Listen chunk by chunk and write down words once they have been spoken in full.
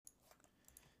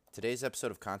Today's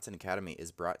episode of Content Academy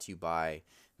is brought to you by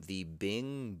the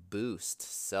Bing Boost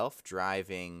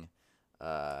self-driving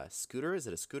scooter. Is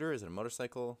it a scooter? Is it a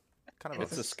motorcycle? Kind of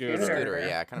It's a scooter. scooter.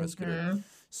 Yeah, kind of a scooter. Mhm.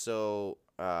 So,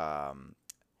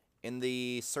 in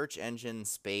the search engine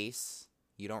space,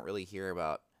 you don't really hear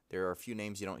about. There are a few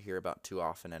names you don't hear about too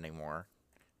often anymore.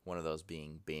 One of those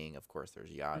being Bing. Of course, there's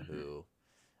Yahoo.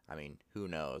 I mean, who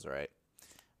knows, right?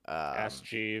 Ask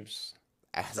Jeeves.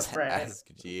 Ask Right.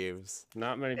 Jeeves.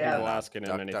 Not many Yeah. people asking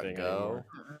him anything DuckDuckGo.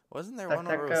 anymore. Wasn't there one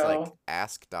where it was like DuckDuckGo.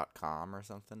 ask.com or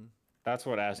something? That's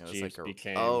what Ask It was Jeeves like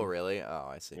became. Oh, really? Oh,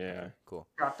 I see. Yeah. Okay, cool.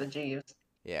 Drop the Jeeves.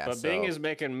 Yeah. But Bing is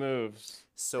making moves.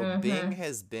 So Bing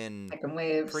has been Making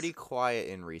waves. pretty quiet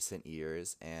in recent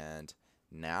years, and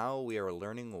now we are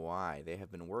learning why. They have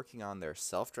been working on their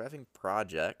self-driving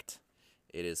project.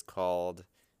 It is called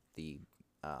the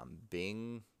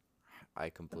Bing.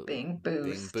 Bing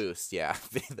Boost. Bing Boost, yeah,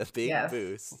 the Bing Yes.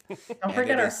 Boost. Don't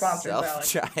forget our sponsors, Alex. It's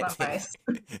Self-driving. not nice.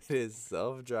 It is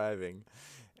self-driving,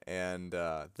 and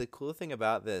the cool thing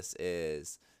about this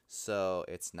is, so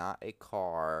it's not a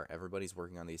car. Everybody's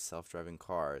working on these self-driving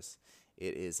cars.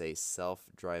 It is a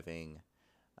self-driving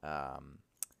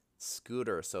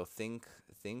scooter. So think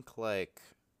like,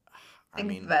 I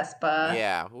mean, Vespa.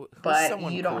 yeah. Who's but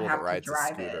someone you don't cool have that to rides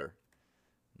drive a scooter?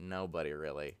 it. Nobody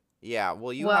really. Yeah.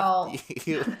 Well, Well-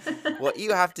 what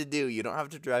you have to do. You don't have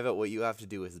to drive it. What you have to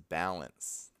do is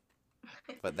balance.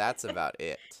 But that's about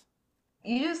it.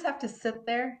 You just have to sit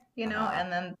there,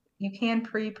 and then you can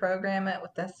pre-program it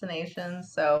with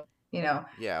destinations. So, Yeah.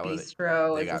 well,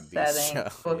 bistro they is a got setting,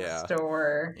 bistro, yeah.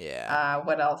 bookstore. Yeah.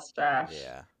 What else, Josh?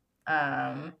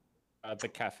 Yeah. The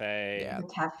cafe. Yeah. The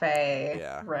cafe,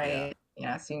 Yeah, right?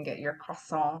 Yeah, so you can get your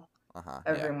croissant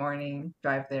every Yeah. morning,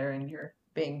 drive there in your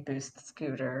Bing Boost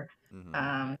scooter.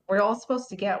 Mhm. We're all supposed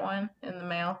to get one in the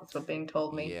mail. That's what Bing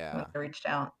told me when Yeah. I reached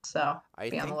out. So I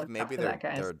be on the think lookout maybe for they're that,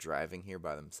 guys. they're driving here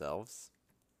by themselves.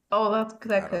 Oh, I that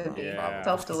don't could know, be Yeah. probably.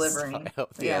 self-delivering. Yeah,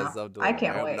 Yeah, self-delivering. I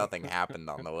can't hope wait. nothing happened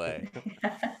on the way.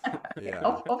 Yeah.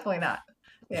 Hopefully not.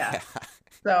 Yeah.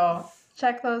 So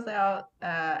check those out.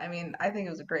 I mean, I think it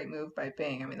was a great move by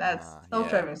Bing. I mean, that's Yeah.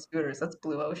 self-driving scooters. That's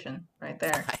blue ocean right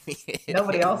there. I mean, it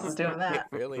Nobody else is. is doing that.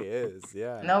 It really is.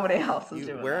 Yeah. Nobody else is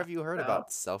doing Where that. have you heard So,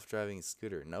 about self-driving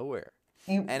scooter? Nowhere.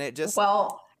 you, And it just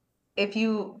well, if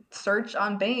you search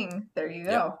on Bing, there you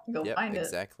go. You'll Yep, find it.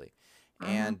 exactly. Mhm,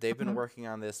 And they've been mhm. working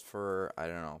on this for, I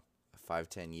don't know,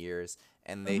 5-10 years,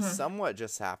 and they Mhm. somewhat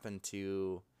just happened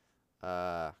to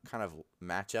kind of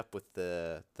match up with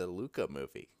the Luca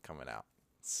movie coming out.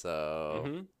 So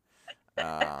Mhm.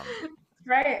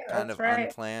 Right, kind that's of right.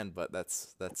 unplanned, but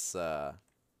that's cool.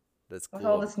 With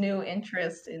all this new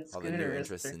interest in All scooters, the new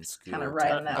interest they're in just scooter kind of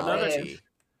riding that technology. wave.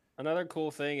 Another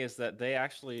cool thing is that they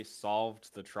actually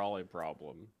solved the trolley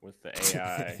problem with the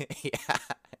AI. Yeah.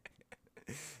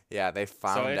 Yeah, they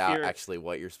found if out you're- actually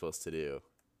what you're supposed to do.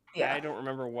 Yeah. I don't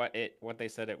remember what they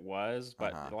said it was,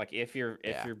 but like if your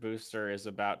booster is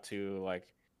about to like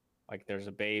there's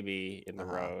a baby in the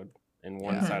road in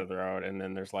one Yeah. side of the road, and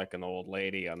then there's like an old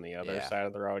lady on the other Yeah. side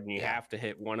of the road, and you Yeah. have to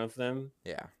hit one of them.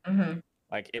 Yeah. hmm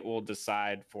Like it will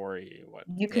decide for you what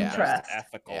You the can most trust.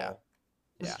 ethical Yeah.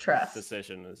 Just Yeah. trust.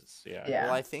 decision is. Yeah. Yeah.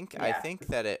 Well, I think Yeah.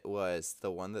 that it was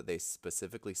the one that they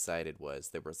specifically cited was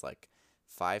there was like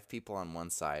 5 people on one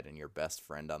side and your best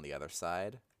friend on the other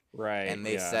side. Right. And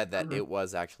they yeah. said that Mhm. it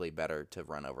was actually better to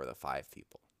run over the 5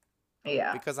 people.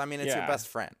 Yeah. Because I mean, it's your Yeah. best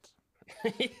friend.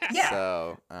 Yeah.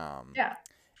 So, Yeah.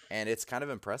 and it's kind of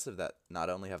impressive that not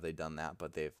only have they done that,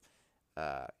 but they've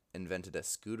invented a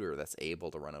scooter that's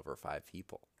able to run over 5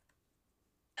 people.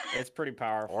 It's pretty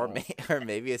powerful. Or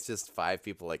maybe it's just 5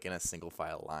 people like in a single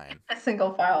file line. A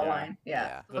single file Yeah. line. Yeah.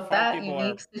 Yeah. The If 5 that people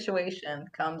unique situation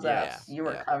comes Yeah. up, you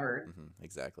are Yeah. covered.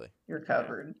 Exactly. You're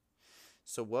covered.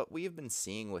 So what we have been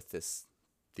seeing with the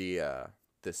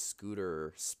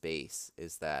scooter space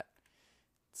is that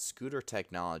scooter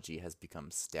technology has become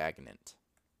stagnant,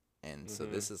 and so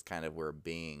this is kind of where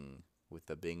Bing with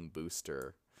the Bing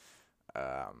Booster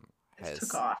It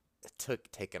took off.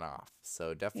 taken off.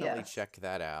 So definitely Yes. check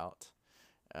that out.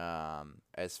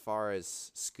 As far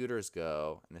as scooters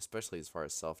go, and especially as far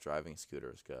as self-driving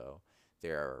scooters go,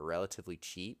 they're relatively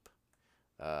cheap.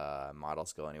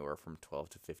 Models go anywhere from 12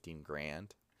 to 15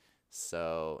 grand.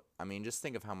 So, I mean, just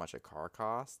think of how much a car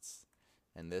costs.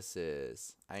 And this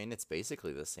is, I mean, it's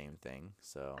basically the same thing.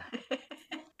 So,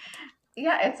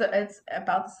 Yeah, it's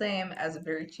about the same as a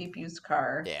very cheap used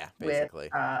car yeah, with basically.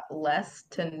 less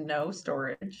to no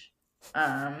storage.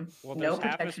 Well, No there's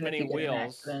half as protection if many you get in an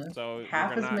wheels, accident. so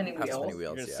Half you're as not many Half as many wheels. you're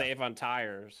wheels, gonna yeah. save on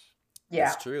tires.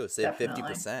 Yeah, It's true. Save definitely.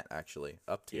 50% actually,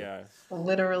 up to. Yeah.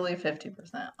 Literally 50%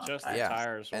 off Just the tires. Yeah.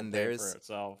 tires will And pay for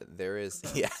itself. there is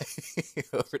yeah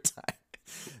over time.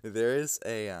 There is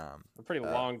a pretty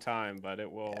long time, but it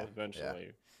will yeah.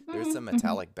 eventually. There's a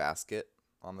metallic basket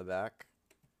on the back,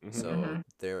 so Mhm.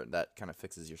 there that kind of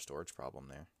fixes your storage problem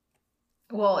there.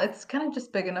 Well, it's kind of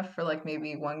just big enough for like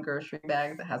maybe one grocery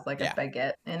bag that has like Yeah. a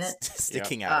baguette in it,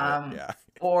 Sticking out of it. Yeah.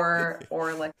 or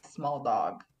like a small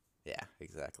dog. Yeah,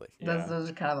 exactly. Yeah.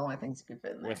 Those are kind of the only things you could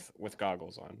fit in there. With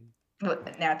goggles on.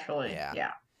 But naturally, Yeah.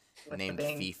 yeah. With Named the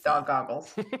being Fifi. dog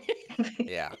goggles.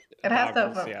 Yeah. It has to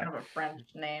have Goggles, a yeah. kind of a French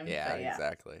name. Yeah, But yeah.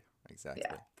 exactly.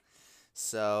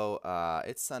 So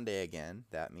it's Sunday again.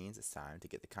 That means it's time to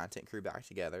get the content crew back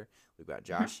together. We've got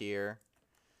Josh here.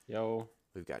 Yo.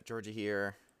 We've got Georgia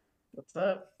here. What's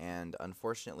up? And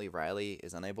unfortunately, Riley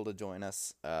is unable to join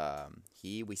us.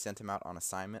 We sent him out on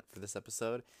assignment for this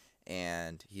episode,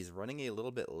 and he's running a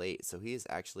little bit late. So he is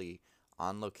actually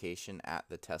on location at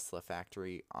the Tesla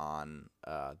factory on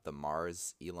the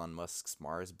Mars, Elon Musk's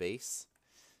Mars base.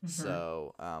 Mhm.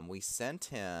 So we sent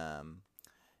him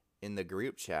in the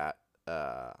group chat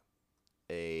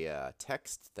a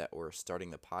text that we're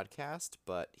starting the podcast,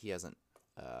 but he hasn't.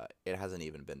 It hasn't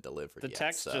even been delivered The yet.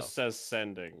 text So. just says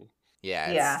sending. Yeah,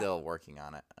 it's Yeah. still working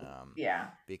on it.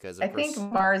 Yeah. Because I of course,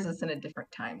 think Mars is in a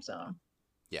different time zone.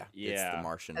 yeah, it's Yeah. the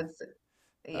Martian It's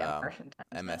Martian time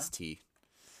zone. MST.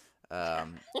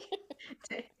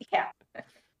 Yeah.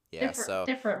 Yeah, so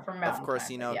different from Mountain of course,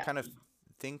 time, you but know, yeah. kind of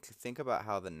think about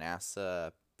how the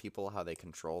NASA people, how they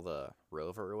control the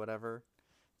rover or whatever.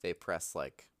 They press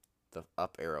like the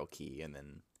up arrow key, and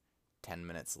then 10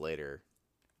 minutes later,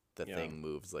 the thing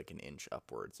moves like an inch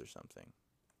upwards or something.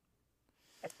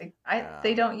 I think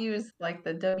they don't use like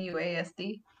the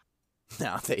WASD.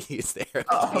 No, they use the arrow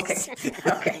Oh, keys.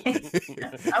 okay.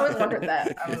 I always wondered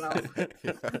that. I don't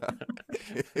know.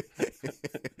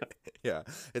 Yeah,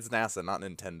 it's NASA, not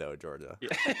Nintendo, Georgia. Yeah.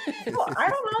 Well, I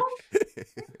don't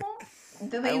know.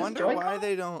 Do they I use wonder Joy-Con? why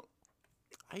they don't.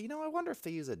 I wonder if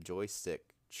they use a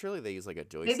joystick. Surely they use like a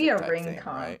joystick Maybe a type ring thing,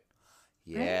 con. right?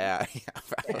 Yeah,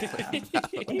 probably.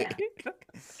 Yeah.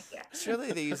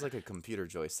 Surely they use like a computer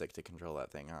joystick to control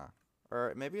that thing, huh?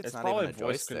 Or maybe it's not probably even a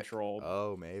voice joystick. controlled.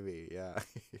 Oh, maybe, yeah.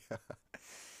 Yeah.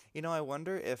 You know, I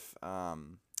wonder if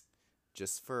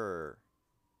just for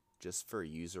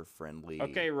user friendly.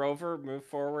 Okay, rover, move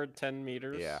forward 10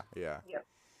 meters. Yeah. Yep.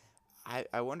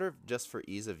 I wonder if just for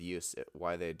ease of use,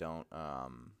 why they don't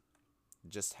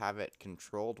just have it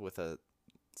controlled with a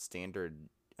standard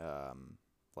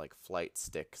like flight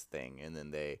sticks thing, and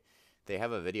then they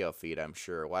have a video feed, I'm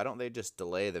sure. Why don't they just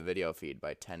delay the video feed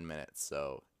by 10 minutes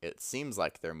so it seems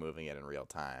like they're moving it in real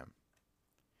time?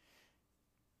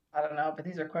 I don't know, but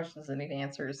these are questions that need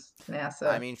answers. NASA.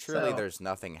 I mean, surely so there's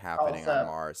nothing happening also- on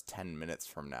Mars 10 minutes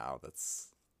from now that's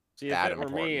See, that if it were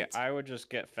me, important. I would just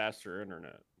get faster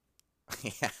internet.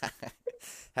 Yeah.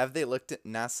 Have they looked at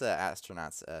NASA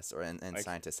astronauts and Like-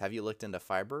 scientists? Have you looked into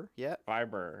fiber yet?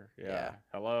 Fiber. Yeah. Yeah.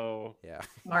 Hello. Yeah.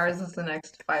 Mars is the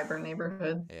next fiber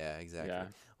neighborhood. Yeah, exactly. Yeah.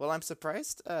 Well, I'm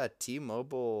surprised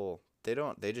T-Mobile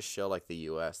they just show like the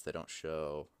US. They don't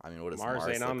show, I mean, what does Mars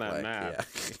Mars ain't on look that like? map.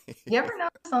 Yeah. You ever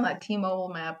notice on that T-Mobile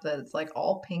map that it's like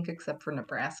all pink except for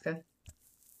Nebraska?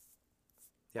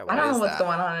 Yeah, I why don't know is what's that?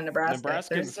 going on in Nebraska. Nebraskans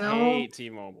There's no hate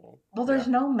T-Mobile. there's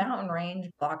Yeah. no mountain range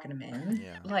blocking them in.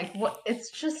 Yeah. Like what? It's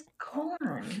just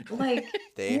corn. Like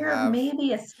They you're have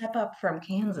maybe a step up from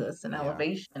Kansas in Yeah.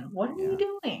 elevation. What are Yeah. you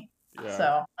doing? Yeah.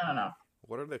 So I don't know.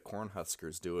 What are the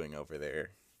Cornhuskers doing over there?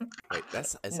 Wait,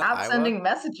 is that Not Iowa? sending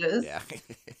messages. Yeah.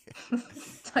 Tell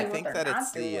I you what think they're that not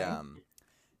it's doing.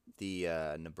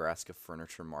 the Nebraska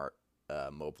Furniture Mart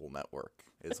mobile network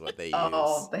is what they use.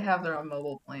 Oh, they have their own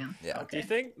mobile plan. Yeah. Do Okay. you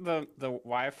think the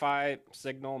Wi-Fi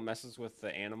signal messes with the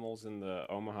animals in the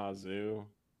Omaha Zoo?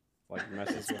 Like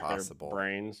messes It's with possible. their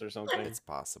brains or something? It's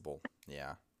possible.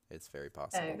 Yeah, it's very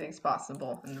possible. Anything's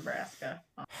possible in Nebraska,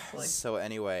 honestly. So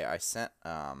anyway, I sent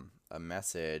a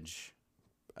message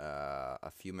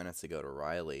a few minutes ago to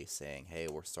Riley saying, "Hey,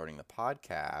 we're starting the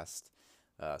podcast,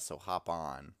 so hop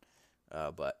on."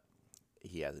 But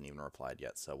he hasn't even replied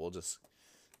yet, so we'll just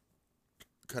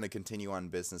kind of continue on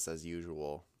business as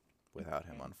usual without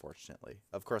him, unfortunately.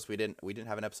 Of course, we didn't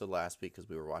have an episode last week because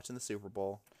we were watching the Super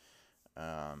Bowl.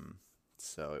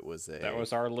 So it was That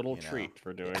was our little you know, treat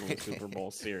for doing the Super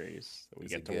Bowl series. We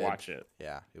was a get to good- watch it.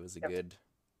 Yeah, it was a Yep. good,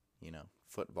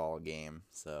 football game.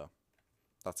 So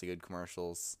lots of good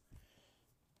commercials,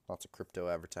 lots of crypto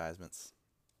advertisements.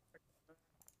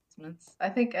 I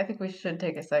think we should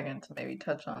take a second to maybe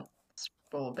touch on Super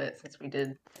Bowl a bit since we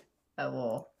did a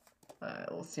little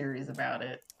series about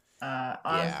it.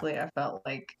 Honestly, I felt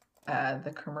like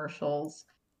the commercials.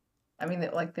 I mean,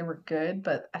 they were good,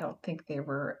 but I don't think they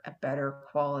were a better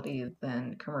quality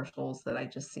than commercials that I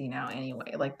just see now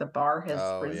anyway. Like the bar has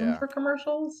Oh risen yeah, for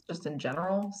commercials just in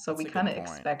general, so that's we a kind good of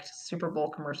point. expect Super Bowl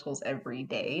commercials every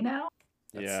day now.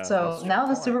 Yeah, So that's now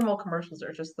the point. Super Bowl commercials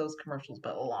are just those commercials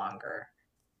but longer.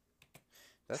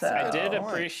 That's a I good did So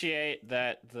point. appreciate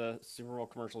that the Super Bowl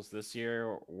commercials this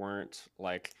year weren't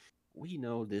like, we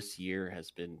know this year has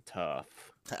been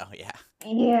tough. Oh yeah.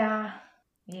 yeah,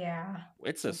 yeah,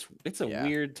 It's a Yeah.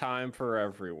 weird time for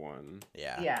everyone.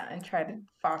 Yeah. yeah, and try to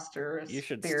foster a You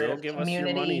should spirit still of give us your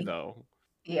money community. though.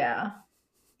 Yeah,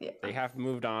 yeah, They have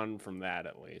moved on from that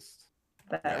at least.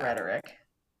 that Yeah. rhetoric.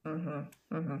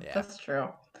 Yeah. That's true.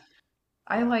 Yeah.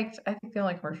 I think the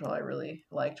only commercial I really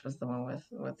liked was the one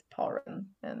with Paul Rudd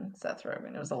and Seth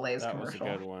Rogen. It was a Lay's That was a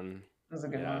commercial. good one. It was a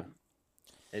good Yeah. one.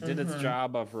 It did its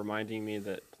job of reminding me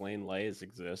that plain Lays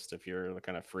exist if you're the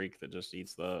kind of freak that just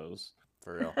eats those.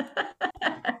 For real.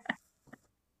 I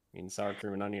mean, sour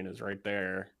cream and onion is right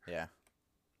there. Yeah.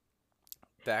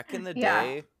 Back in the Yeah.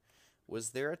 day,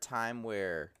 was there a time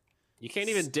where You can't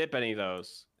even dip any of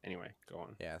those. Anyway, go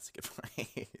on. Yeah, that's a good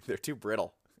point. They're too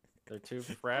brittle. They're too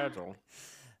fragile.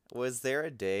 Was there a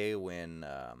day when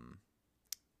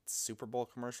Super Bowl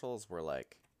commercials were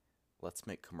like, let's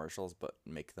make commercials but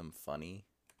make them funny?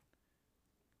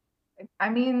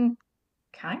 I mean,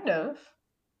 kind of.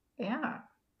 Yeah.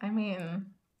 I mean,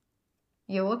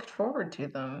 you looked forward to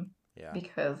them Yeah.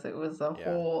 because it was a Yeah.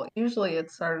 whole, usually it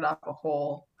started off a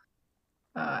whole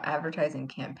advertising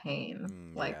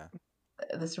campaign. Like Yeah.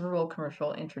 the Super Bowl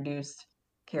commercial introduced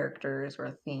characters or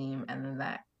a theme, and then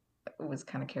that was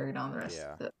kind of carried on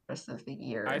the rest of the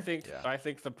year. I think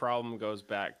the problem goes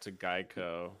back to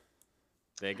Geico.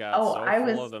 They got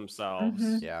full of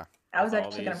themselves. Yeah. I was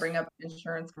actually going to bring up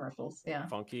insurance commercials. Yeah.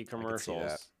 Funky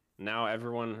commercials. Now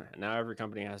every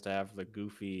company has to have the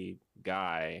goofy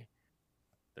guy.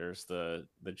 There's the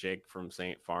Jake from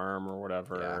State Farm or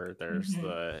whatever. Yeah. There's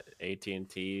the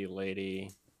AT&T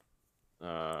lady.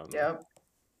 Yep.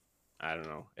 I don't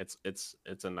know. It's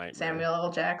a nightmare. Samuel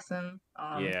L. Jackson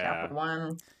on Capital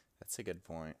One. That's a good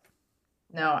point.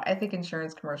 No, I think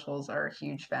insurance commercials are a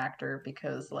huge factor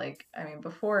because, like, I mean,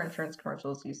 before insurance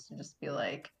commercials used to just be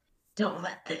like, "Don't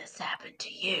let this happen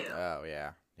to you." Oh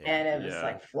yeah. And it was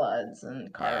like floods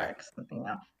and car wrecks and things.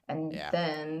 And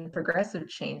then Progressive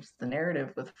changed the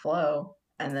narrative with Flow,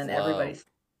 and then everybody's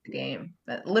the game.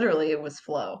 That literally it was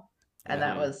Flow, and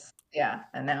that was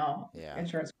And now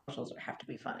insurance commercials have to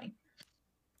be funny.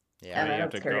 Yeah, and you have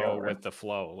to go with the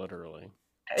flow, literally.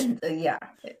 Yeah,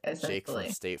 essentially. Jake from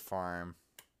State Farm.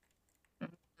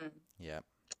 Yep.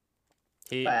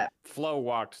 Flo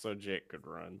walked so Jake could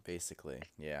run. Basically,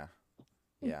 yeah.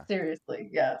 Yeah.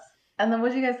 Seriously, yes. And then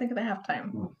what do you guys think of the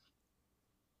halftime?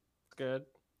 Good.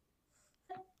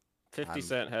 50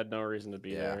 Cent had no reason to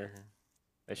be there.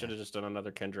 They should have just done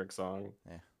another Kendrick song.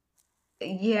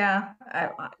 Yeah,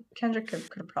 Kendrick could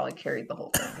have probably carried the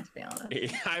whole thing, to be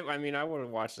honest. I mean, I would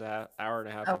have watched that hour and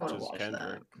a half of just Kendrick.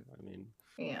 That. I mean,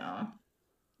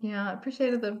 yeah, I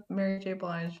appreciated the Mary J.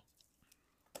 Blige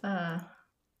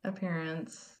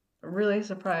appearance. Really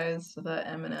surprised that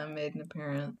Eminem made an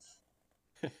appearance,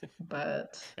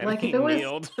 but like if it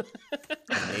kneeled.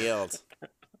 Kneeled.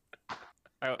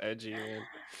 How edgy,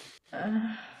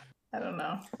 man. I don't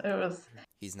know. It was.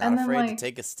 He's not afraid to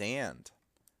take a stand.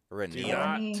 Do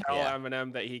not tell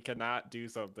Eminem that he cannot do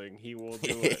something. He will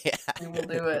do it. He will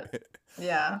do it.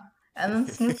 Yeah. And then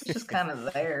Snoop's just kind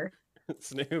of there.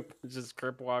 Snoop just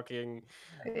crip walking.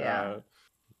 Yeah.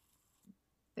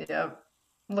 Yep.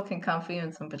 Looking comfy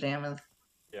in some pajamas.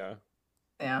 Yeah.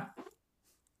 Yeah.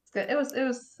 It's good. It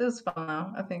was fun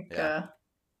though. I think I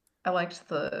liked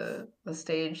the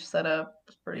stage setup. It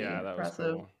was pretty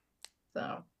impressive. Was cool.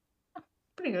 So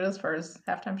pretty good as far as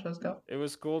halftime shows go. It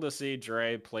was cool to see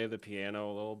Dre play the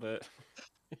piano a little bit.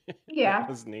 Yeah. That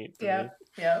was neat. Yeah.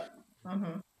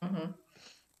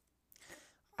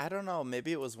 I don't know.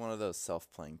 Maybe it was one of those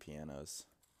self-playing pianos.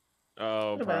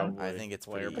 Oh, probably. I think it's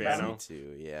pretty easy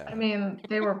too. Yeah. I mean,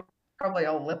 they were probably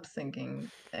all lip syncing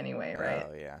anyway, right?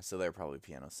 Oh yeah. So they're probably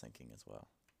piano syncing as well.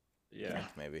 Yeah.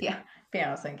 Maybe. Yeah.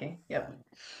 Piano syncing. Yep.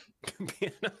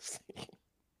 Piano syncing.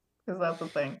 Because that's the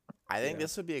thing. I think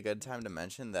this would be a good time to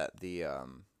mention that the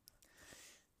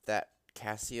that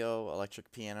Casio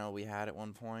electric piano we had at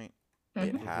one point,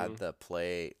 it had the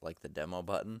play, like the demo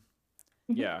button.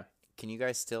 Yeah. Can you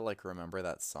guys still like remember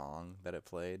that song that it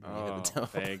played? Oh,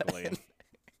 vaguely.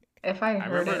 If I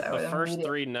heard it, the first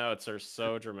 3 notes are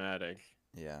so dramatic.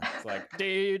 Yeah. It's like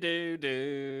do do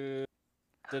do.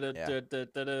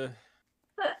 Da-da-da-da-da-da.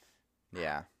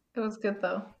 Yeah. It was good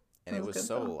though. And it was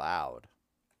so loud.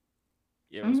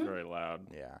 It was very loud.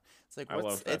 Yeah. It's like, I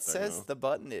love that it says demo. the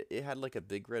button, it had like a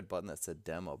big red button that said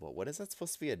demo, but what is that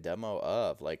supposed to be a demo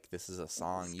of? Like, this is a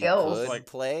song you Skills. could Like-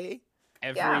 play?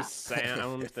 Every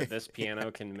sound that this piano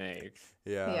can make.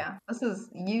 Yeah. Yeah, this is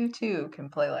you too can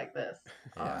play like this.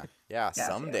 Yeah. Yeah,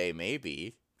 someday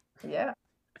maybe. Yeah.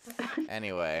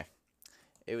 Anyway,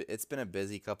 it's been a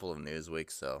busy couple of news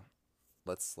weeks, so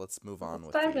let's move on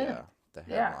with dive in. the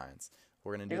Yeah. headlines.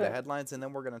 We're gonna do Do the it. headlines, and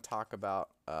then we're gonna talk about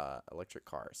electric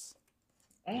cars.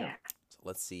 Yeah. So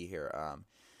let's see here.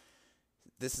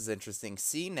 This is interesting.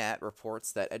 CNET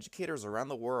reports that educators around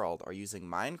the world are using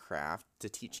Minecraft to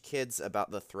teach kids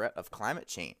about the threat of climate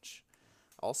change.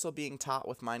 Also being taught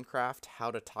with Minecraft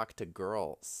how to talk to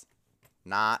girls.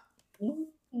 Not.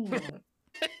 Mm-mm.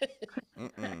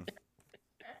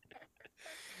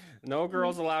 No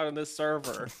girls allowed in this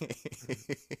server.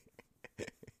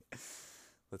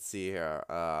 Let's see here.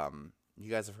 You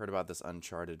guys have heard about this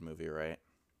Uncharted movie, right?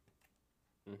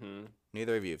 Mm-hmm.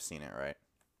 Neither of you have seen it, right?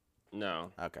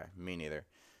 No. Okay, me neither.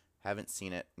 Haven't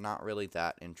seen it. Not really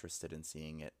that interested in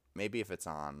seeing it. Maybe if it's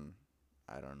on,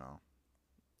 I don't know,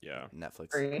 Yeah.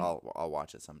 Netflix, Free. I'll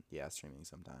watch it streaming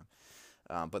sometime.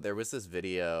 But there was this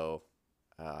video,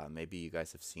 maybe you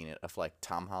guys have seen it, of like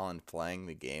Tom Holland playing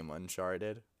the game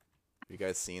Uncharted. You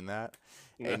guys seen that?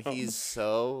 No. And he's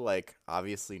so like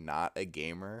obviously not a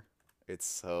gamer. It's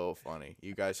so funny.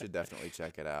 You guys should definitely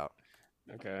check it out.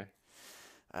 Okay.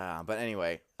 But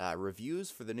anyway,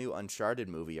 reviews for the new Uncharted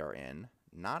movie are in.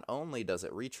 Not only does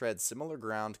it retread similar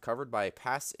ground covered by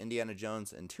past Indiana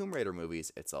Jones and Tomb Raider movies,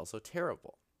 it's also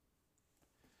terrible.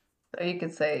 So you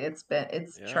could say it's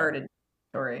charted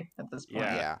story at this point.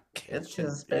 Yeah. It's should-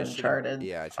 just been should've- charted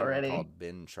Yeah, it should already. have called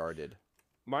Been Charted.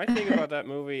 My thing about that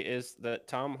movie is that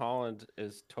Tom Holland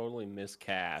is totally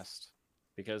miscast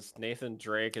because Nathan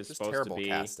Drake is Just supposed terrible to be.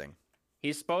 casting.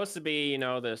 He's supposed to be,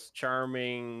 this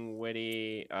charming,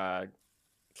 witty,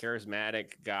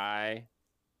 charismatic guy.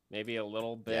 Maybe a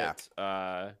little bit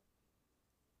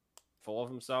full of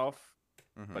himself.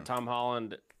 Mhm. But Tom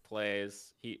Holland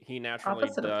plays. He naturally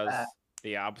Opposite of does that.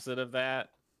 the opposite of that.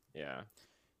 Yeah.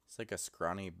 It's like a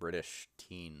scrawny British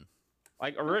teen.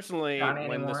 Like originally, Not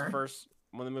when anymore.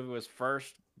 when the movie was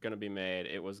first gonna be made,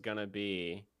 it was gonna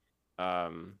be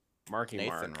Marky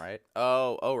Nathan, Mark right?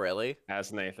 Oh, really?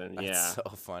 as Nathan. That's yeah. so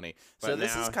funny. But So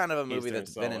this is now kind of a he's movie doing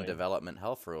that's been in Sully. development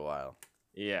hell for a while,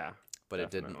 Yeah. but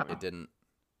Definitely.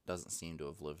 doesn't seem to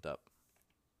have lived up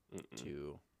Mm-mm.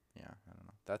 to. Yeah, I don't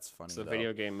know. That's funny. It's a though.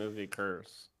 video game movie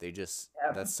curse. They just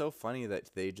Yeah. that's so funny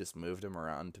that they just moved him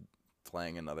around to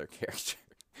playing another character.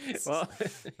 Well,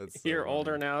 That's so you're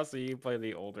older funny. now, so you play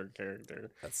the older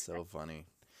character. That's so funny.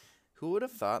 Who would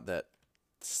have thought that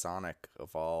Sonic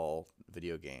of all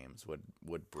video games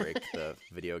would break the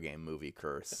video game movie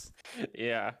curse?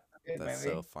 Yeah. Good That's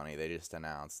movie. so funny. They just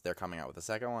announced they're coming out with a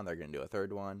second one. They're gonna do a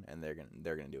third one, and they're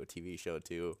gonna do a TV show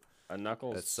too. A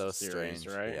Knuckles That's so series,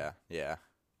 strange. right? Yeah.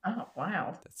 Oh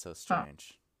wow. That's so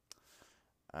strange.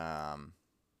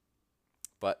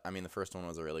 But I mean, the first one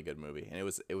was a really good movie, and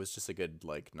it was just a good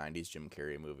like '90s Jim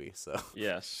Carrey movie. So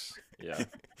Yes. Yeah.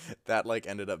 that like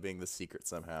ended up being the secret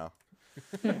somehow.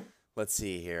 Let's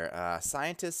see here.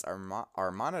 Scientists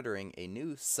are monitoring a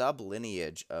new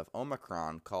sublineage of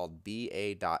Omicron called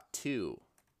BA.2.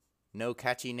 No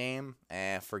catchy name?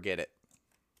 Forget it.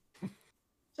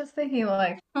 Just thinking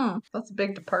like, that's a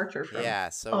big departure from Yeah,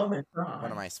 so Omicron. what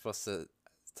am I supposed to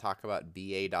talk about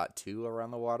BA.2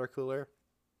 around the water cooler?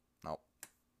 Nope.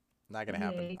 Not gonna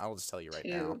happen. BA.2. I'll just tell you right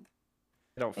now.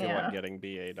 I don't feel Yeah. like getting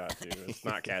BA.2. It's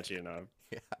not catchy enough.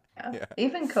 Yeah.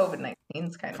 Even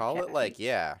COVID-19's kind Call of it like, catchy.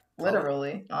 yeah.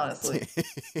 Literally, honestly.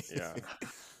 Yeah.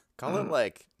 Call it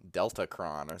like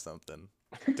Deltacron or something.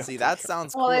 See, that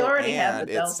sounds Well, cool, they already have and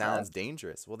the it Delta. sounds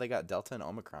dangerous. Well, they got Delta and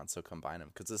Omicron, so combine them,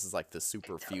 because this is like the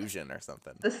super fusion or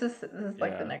something. This is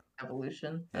like Yeah. the next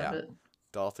evolution Yeah. of it.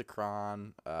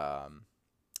 Deltacron, I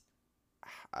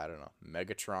don't know,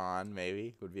 Megatron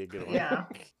maybe would be a good one. Yeah.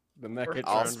 The Megatron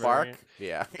Allspark,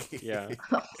 variant. yeah.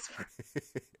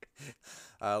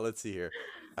 Yeah. Let's see here.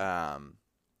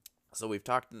 So we've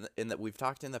talked in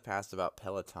the past about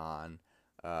Peloton.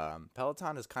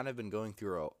 Peloton has kind of been going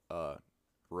through a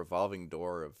revolving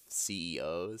door of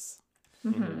CEOs.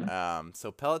 Mhm.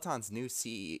 So Peloton's new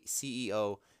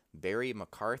CEO, Barry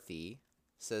McCarthy,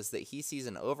 says that he sees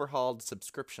an overhauled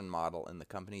subscription model in the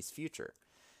company's future.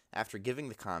 After giving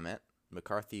the comment,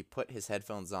 McCarthy put his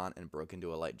headphones on and broke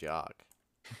into a light jog.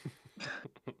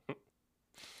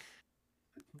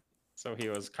 So he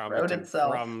was commenting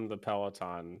itself. from the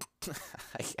Peloton.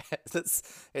 I guess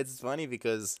it's funny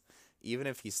because even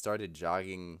if he started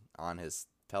jogging on his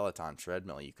Peloton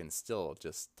treadmill, you can still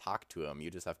just talk to him.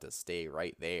 You just have to stay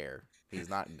right there. He's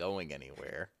not going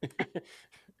anywhere.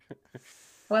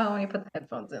 Well, when you put the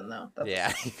headphones in, though. That's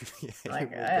Yeah.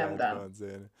 like, I am done.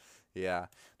 In. Yeah.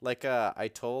 Like, I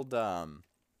told Aaron,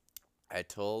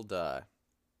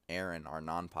 our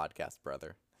non-podcast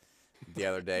brother, the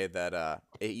other day that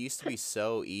it used to be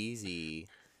so easy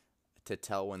to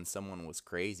tell when someone was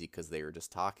crazy because they were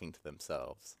just talking to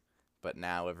themselves. But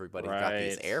now everybody's got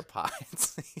these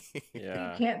AirPods.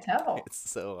 Yeah. You can't tell.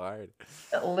 It's so hard.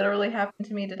 It literally happened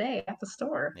to me today at the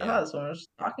store. Yeah. I thought this one was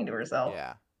just talking to herself.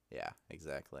 Yeah,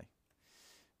 exactly.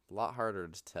 A lot harder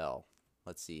to tell.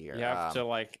 Let's see here. You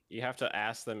have to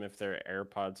ask them if their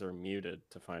AirPods are muted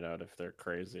to find out if they're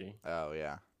crazy. Oh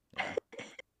yeah.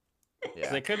 Yeah.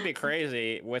 So they could be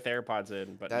crazy with AirPods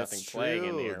in, but That's nothing true. playing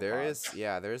in the AirPods.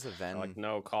 There's a Venn. Like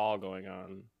no call going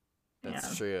on.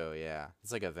 That's true. Yeah,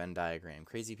 it's like a Venn diagram.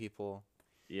 Crazy people.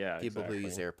 Yeah. People who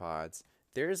use AirPods.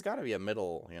 There's got to be a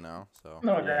middle, So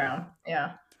middle ground.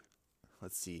 Yeah.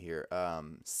 Let's see here.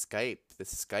 Skype.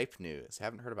 This is Skype news.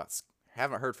 Haven't heard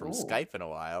from Skype in a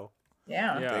while.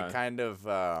 Yeah.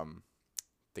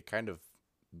 They kind of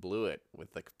blew it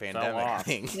with the pandemic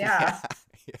thing. Yeah.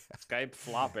 Skype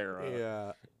flop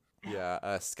era. Yeah.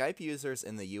 Skype users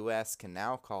in the U.S. can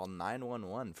now call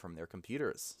 911 from their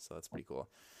computers, so that's pretty cool.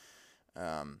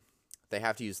 They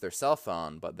have to use their cell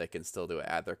phone, but they can still do it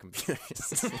at their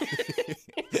computers.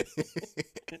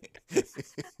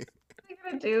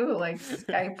 Do like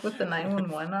Skype with the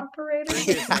 911 operator?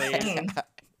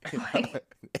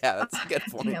 That's a good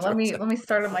point. Yeah, let me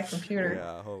start on my computer.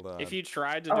 Yeah, hold on. If you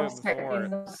tried to do it before,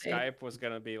 Skype was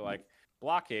gonna be like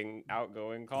blocking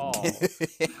outgoing call.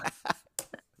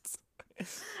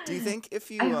 Do you think if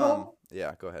you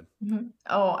yeah, go ahead. Mm-hmm.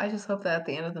 Oh, I just hope that at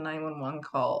the end of the 911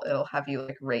 call, it'll have you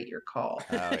like rate your call.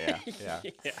 Oh yeah.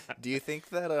 Do you think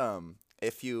that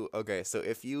if you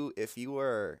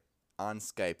were on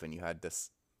Skype and you had this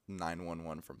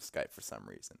 911 from Skype for some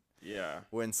reason. Yeah.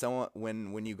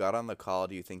 When you got on the call,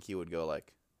 do you think you would go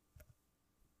like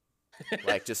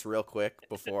just real quick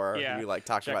before you like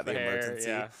talked about the emergency?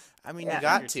 Yeah. I mean, you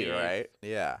got to, right?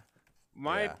 Yeah.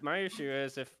 My issue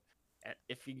is if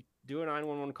you do a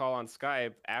 911 call on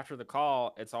Skype, after the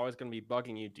call, it's always going to be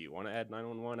bugging you. Do you want to add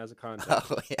 911 as a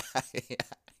contact? Oh, yeah.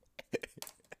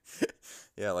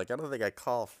 Yeah, like I don't think I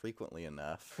call frequently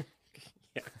enough.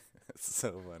 Yeah. It's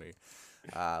so funny.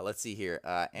 Let's see here.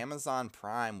 Amazon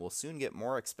Prime will soon get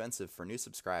more expensive for new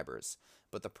subscribers,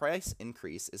 but the price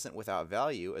increase isn't without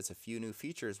value, as a few new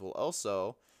features will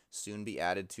also soon be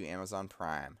added to Amazon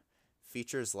Prime.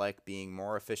 Features like being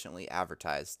more efficiently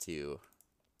advertised to.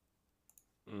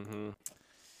 Mm-hmm.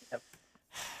 Yep.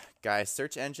 Guys,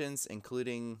 search engines,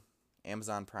 including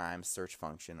Amazon Prime's search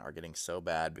function, are getting so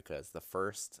bad because the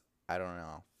first,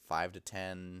 5 to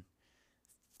 10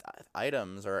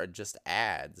 items are just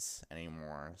ads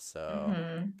anymore. So,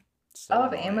 I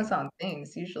love Amazon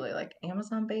things usually, like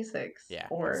Amazon Basics. Yeah,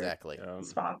 or exactly.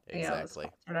 Sponsored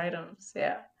items.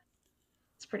 Yeah,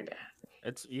 it's pretty bad.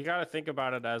 You got to think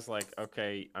about it as like,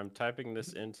 okay, I'm typing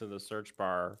this into the search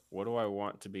bar. What do I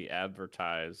want to be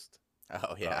advertised?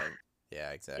 Oh yeah,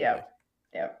 yeah, exactly.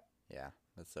 Yep. Yeah,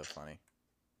 that's so funny.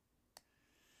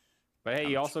 But hey,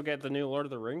 you also get the new Lord of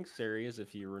the Rings series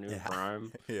if you renew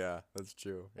Prime. Yeah, that's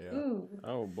true. Yeah. Ooh.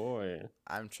 Oh boy.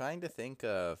 I'm trying to think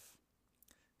of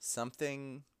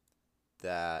something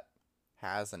that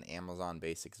has an Amazon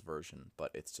Basics version, but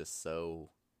it's just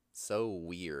so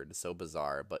weird, so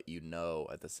bizarre, but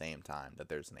at the same time that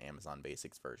there's an Amazon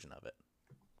Basics version of it.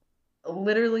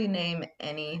 Literally name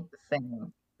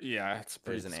anything. Yeah, it's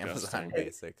pretty There's an disgusting. Amazon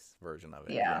Basics version of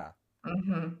it. Yeah.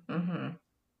 Mm-hmm.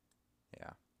 Yeah.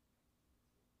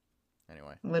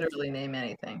 Anyway. Literally name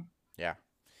anything. Yeah.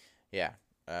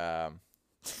 Anyway.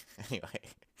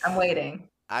 I'm waiting.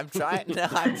 I'm trying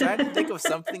to think of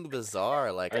something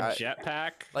bizarre, like a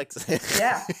jetpack. Like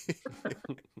yeah.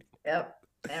 Yep.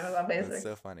 Amazon Basics. That's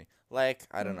so funny. Like,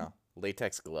 I don't know,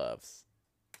 latex gloves.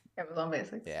 Amazon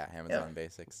Basics. Yeah, Amazon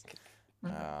Basics.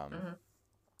 Yeah.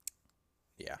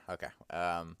 Okay.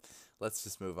 Let's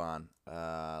just move on.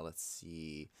 Let's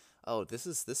see. Oh, this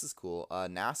is cool.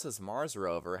 NASA's Mars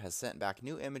rover has sent back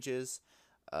new images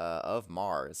of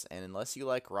Mars, and unless you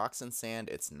like rocks and sand,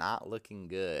 it's not looking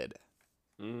good.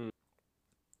 We'll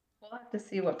have to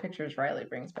see what pictures Riley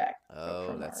brings back.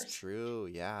 Oh, that's true.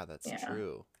 Yeah, that's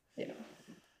true. Yeah.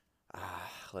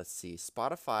 Let's see.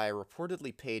 Spotify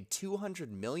reportedly paid $200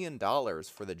 million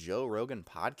for the Joe Rogan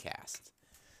podcast.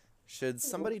 Should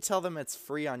somebody tell them it's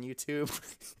free on YouTube?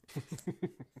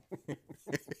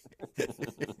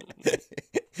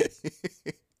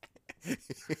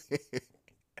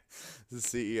 This is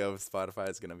CEO of Spotify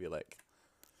is gonna be like,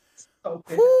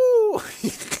 Okay. whoo!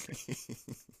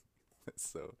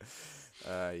 So,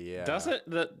 yeah. Doesn't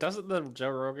the Joe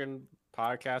Rogan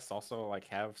podcast also like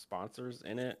have sponsors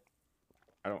in it?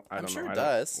 I don't sure know. It I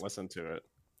does. don't listen to it.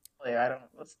 I don't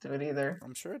listen to it either.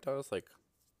 I'm sure it does. Like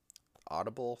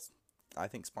Audible, I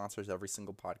think sponsors every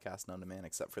single podcast known to man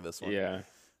except for this one. Yeah.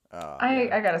 I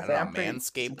gotta say, I'm pretty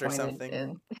Manscaped or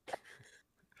something.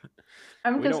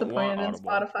 I'm disappointed in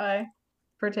Spotify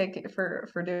for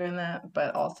doing that,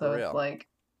 but also like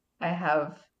I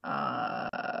have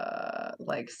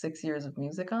like 6 years of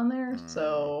music on there,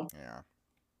 so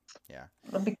yeah,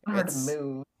 it'll be hard to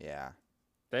move. Yeah,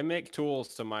 they make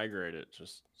tools to migrate it.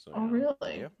 Just so. Oh,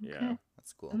 really? Yep. Yeah, okay.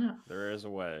 That's cool. No. There is a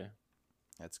way.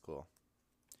 That's cool.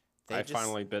 I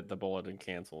finally bit the bullet and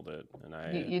canceled it, and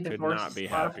I you could not be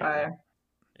happier.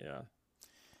 Yeah.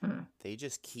 They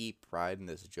just keep riding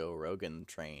this Joe Rogan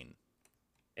train.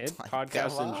 It's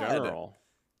podcasts in general.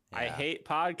 Yeah. I hate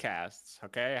podcasts.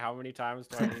 Okay, how many times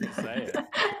do I need to say it?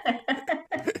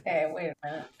 Hey, wait a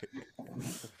minute.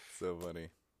 So funny.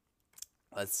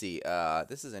 Let's see.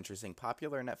 This is interesting.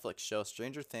 Popular Netflix show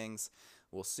Stranger Things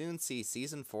will soon see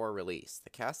season 4 release. The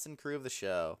cast and crew of the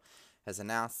show has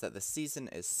announced that the season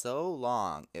is so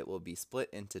long it will be split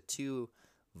into 2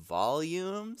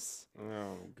 volumes.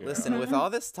 Oh, God. Listen, with all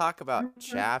this talk about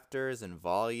chapters and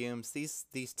volumes, these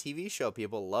TV show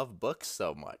people love books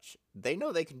so much. They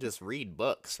know they can just read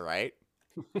books, right?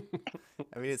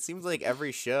 I mean, it seems like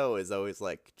every show is always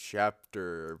like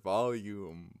chapter,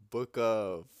 volume, book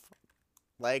of.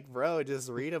 Like, bro, just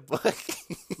read a book.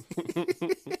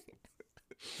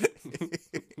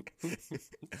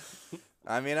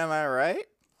 I mean, am I right?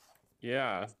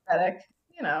 Yeah. Aesthetic,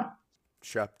 you know.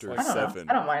 Chapter 7.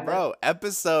 I don't mind Bro,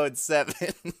 episode 7.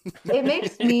 It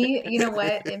makes me, you know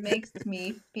what? It makes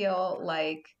me feel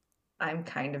like I'm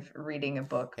kind of reading a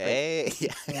book. Hey,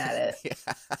 looking at it.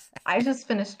 Yeah. I just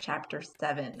finished chapter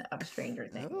 7 of Stranger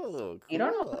Things. Oh, cool. You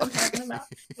don't know what I'm talking about.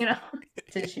 You know?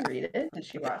 Did she read it? Did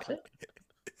she watch it?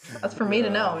 That's for me to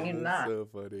know, and you not. So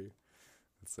funny.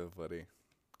 That's so funny.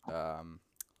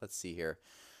 Let's see here.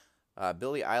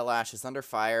 Billie Eilish is under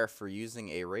fire for using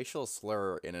a racial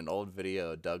slur in an old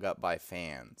video dug up by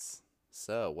fans.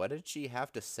 So, what did she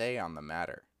have to say on the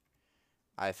matter?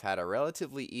 I've had a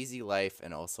relatively easy life,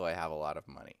 and also I have a lot of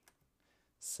money.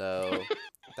 So,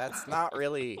 that's not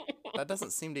really... That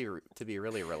doesn't seem to be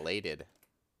really related.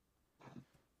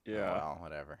 Yeah. Oh, well,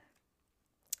 whatever.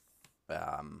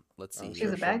 Let's see.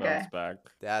 She's a bad guy.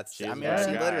 Back. She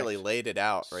literally laid it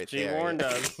out right there. She warned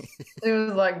us. It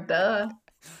was like, duh.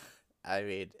 I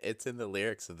mean, it's in the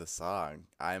lyrics of the song.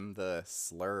 I'm the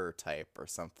slur type or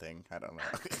something. I don't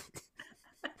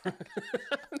know.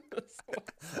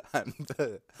 I'm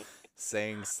the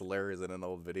saying slurs in an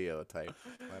old video type.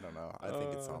 I don't know. I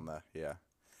think it's on the, yeah.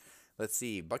 Let's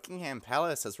see. Buckingham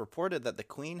Palace has reported that the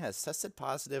Queen has tested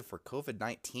positive for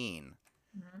COVID-19.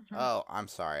 Mm-hmm. Oh, I'm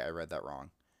sorry. I read that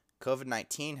wrong.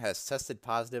 COVID-19 has tested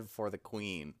positive for the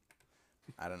Queen.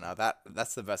 I don't know.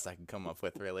 That's the best I can come up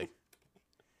with, really.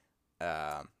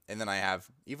 And then I have,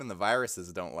 even the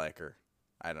viruses don't like her.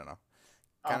 I don't know.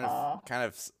 Kind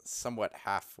of somewhat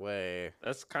halfway.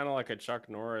 That's kind of like a Chuck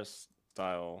Norris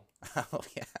style. Oh,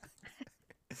 yeah.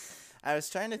 I was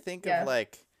trying to think of,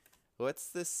 like, what's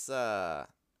this,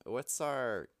 what's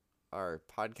our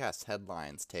podcast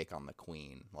headlines take on the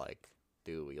Queen? Like,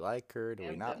 do we like her? Do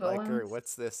we not like her?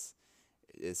 What's this?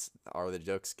 Are the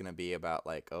jokes gonna be about,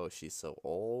 like, oh, she's so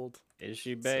old? Is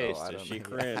she based? Is she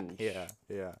cringe?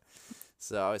 Yeah.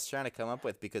 So I was trying to come up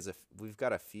with, because if we've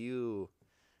got a few,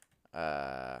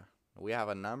 we have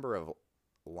a number of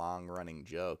long-running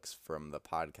jokes from the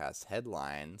podcast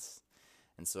headlines,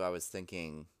 and so I was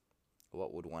thinking,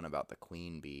 what would one about the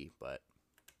Queen be? But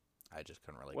I just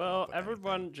couldn't really. Well,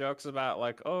 everyone jokes about,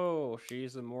 like, oh,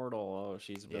 she's immortal. Oh,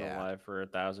 she's been alive for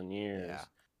 1,000 years. Yeah.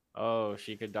 Oh,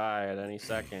 she could die at any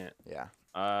second. Yeah.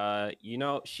 You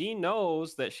know, she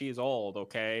knows that she's old,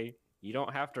 okay? You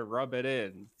don't have to rub it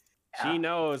in. Yeah. She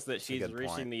knows that she's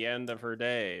reaching the end of her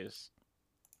days.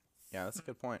 Yeah, that's a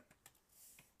good point.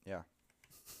 Yeah.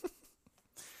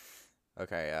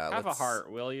 Okay, have a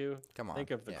heart, will you? Come on.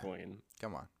 Think of the Queen.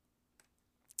 Come on.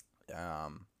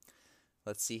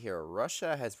 Let's see here.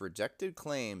 Russia has rejected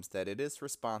claims that it is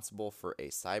responsible for a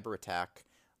cyber attack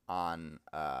on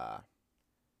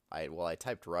I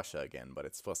typed Russia again, but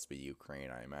it's supposed to be Ukraine,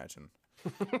 I imagine.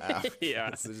 Yeah.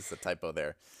 This is just a typo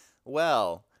there.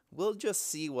 Well, we'll just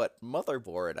see what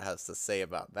Motherboard has to say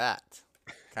about that.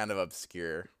 Kind of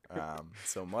obscure.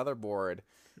 So Motherboard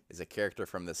is a character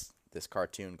from this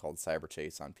cartoon called Cyber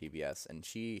Chase on PBS, and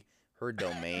her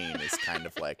domain is kind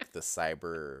of like the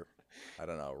cyber I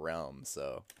don't know, realm.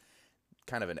 So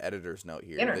kind of an editor's note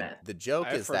here. Internet. The joke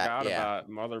I is that about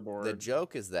Motherboard. The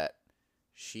joke is that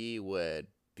she would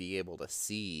be able to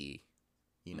see,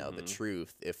 the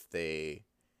truth if they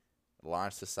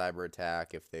launched a cyber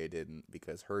attack, if they didn't,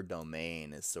 because her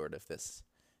domain is sort of this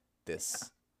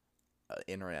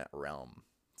internet realm.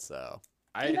 So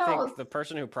I think the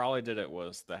person who probably did it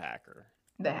was the hacker.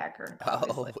 The hacker,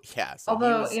 obviously. Oh, yeah. So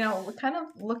although, kind of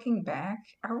looking back,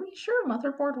 are we sure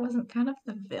Motherboard wasn't kind of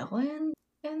the villain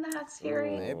in that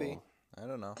series? Ooh. Maybe. I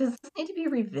don't know. Does this need to be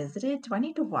revisited? Do I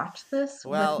need to watch this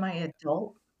with my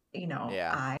adult,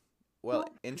 eye? Well,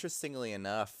 interestingly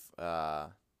enough,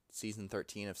 season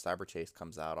 13 of Cyber Chase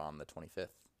comes out on the 25th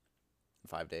in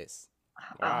 5 days.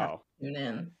 Wow. Tune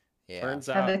in. Yeah. Turns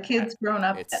out have the kids grown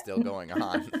up? It's still going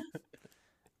on.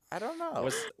 I don't know.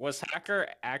 Was Hacker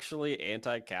actually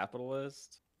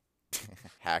anti-capitalist?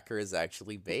 Hacker is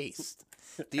actually based.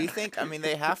 Do you think? I mean,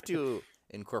 they have to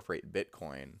incorporate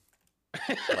Bitcoin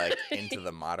into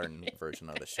the modern version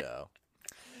of the show.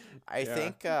 I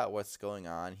think what's going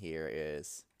on here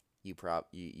is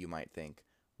you might think,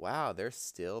 wow,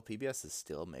 PBS is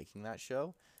still making that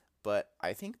show, but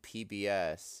I think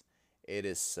PBS, it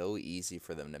is so easy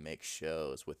for them to make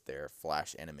shows with their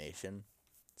Flash animation.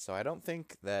 So I don't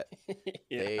think that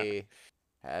they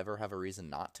ever have a reason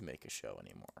not to make a show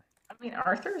anymore. I mean,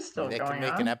 Arthur is still going on. They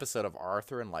can make an episode of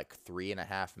Arthur in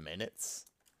 3.5 minutes.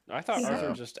 I thought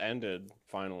Arthur just ended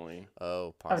finally.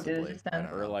 Oh, possibly. Did it just end?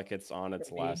 Or it's on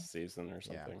its last season or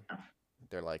something. Yeah.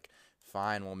 They're like,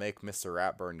 fine, we'll make Mr.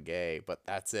 Ratburn gay, but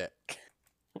that's it.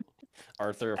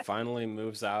 Arthur finally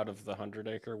moves out of the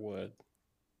 100-acre wood.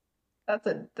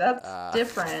 That's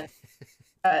different.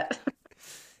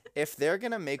 If they're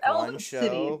gonna make one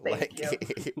show,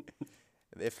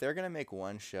 if they're gonna make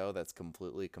one show that's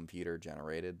completely computer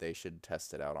generated, they should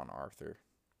test it out on Arthur.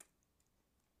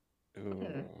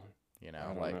 Ooh. I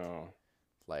don't know.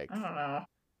 I don't know.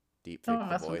 Deep fake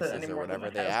the voices or whatever.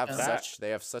 They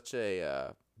have such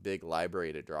a big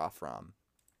library to draw from.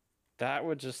 That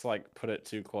would just put it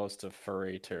too close to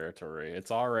furry territory.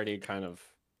 It's already kind of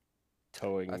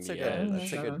towing the edge.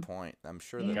 That's a good point. I'm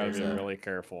sure that you gotta be really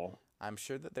careful. I'm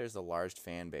sure that there's a large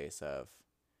fan base of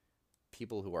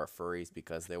people who are furries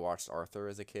because they watched Arthur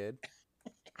as a kid.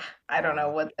 I don't know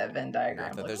what that Venn diagram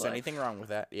Not that there's anything wrong with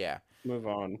that. Yeah. Move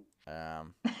on.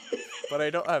 But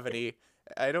I don't have any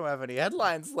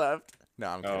headlines left. No,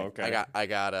 I'm kidding. Oh, okay. I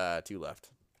got 2 left.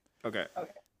 Okay.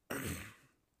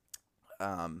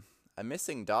 A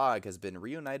missing dog has been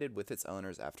reunited with its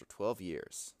owners after 12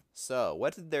 years. So,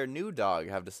 what did their new dog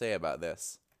have to say about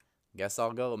this? Guess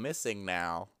I'll go missing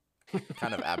now.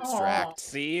 Kind of abstract.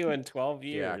 See you in 12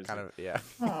 years. Yeah, kind of, yeah.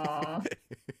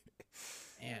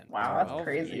 Man, wow, that's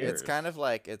crazy. Years. It's kind of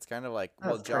like,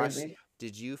 well, Josh,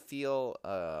 did you feel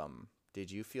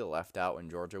left out when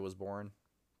Georgia was born?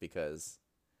 Because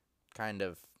kind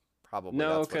of probably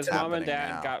no, because mom and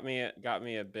dad got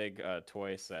me a big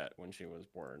toy set when she was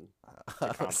born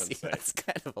to compensate. See, that's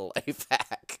kind of a life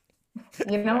hack.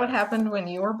 You know what happened when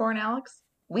you were born, Alex?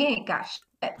 We ain't got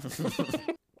shit.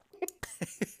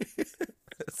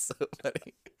 That's so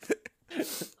funny.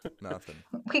 Nothing.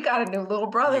 We got a new little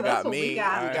brother. That's what we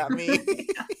got. You got me.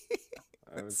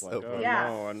 I was like, oh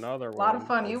no, another one. A lot of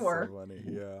fun you were. So funny.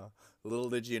 Yeah. Little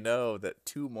did you know that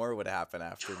 2 more would happen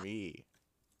after me.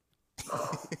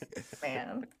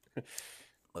 Man.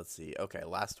 Let's see. Okay,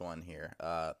 last one here.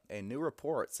 A new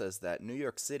report says that New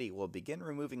York City will begin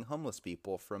removing homeless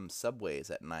people from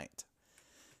subways at night.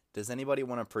 Does anybody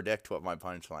want to predict what my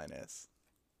punchline is?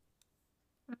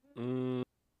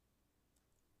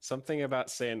 Something about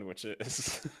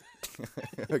sandwiches.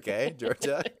 Okay,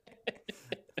 Georgia.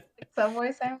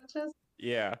 Subway sandwiches?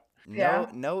 Yeah.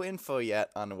 No info yet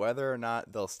on whether or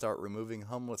not they'll start removing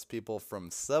homeless people from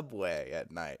Subway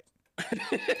at night.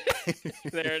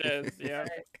 There it is. Yeah.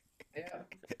 Yep.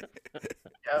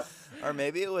 Or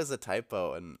maybe it was a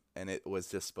typo and it was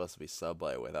just supposed to be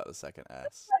Subway without the second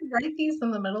S. I write these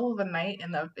in the middle of the night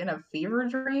in a fever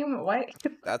dream. Why?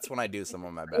 That's when I do some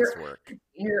of my best work.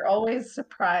 You're always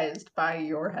surprised by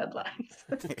your headlines.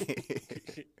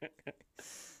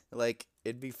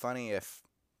 It'd be funny if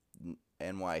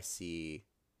NYC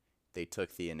they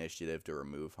took the initiative to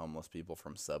remove homeless people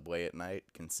from Subway at night,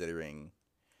 considering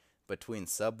between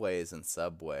Subways and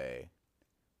Subway,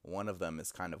 one of them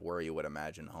is kind of where you would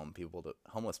imagine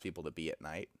homeless people to be at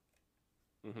night.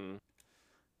 Mm-hmm.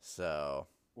 So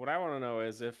what I want to know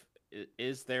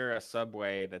is there a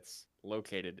Subway that's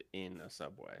located in a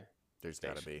subway? There's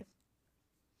got to be.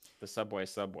 The Subway.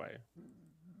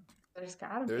 There's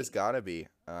gotta be. There's gotta be.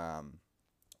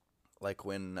 Like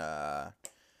when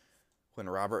when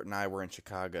Robert and I were in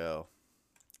Chicago,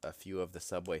 a few of the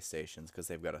subway stations, because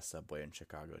they've got a subway in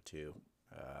Chicago too.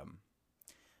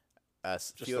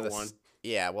 Just the one.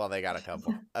 Yeah, well, they got a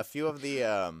couple. A few of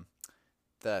the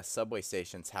subway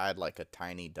stations had like a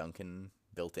tiny Dunkin'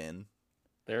 built in.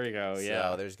 There you go. So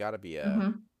yeah. there's got to be a,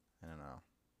 I don't know,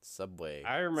 Subway.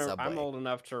 I remember. Subway. I'm old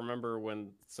enough to remember when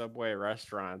Subway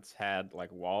restaurants had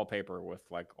like wallpaper with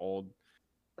like old.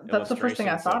 That's the first thing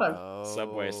I thought of.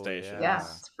 Subway stations. Yeah,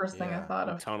 it's the first thing I thought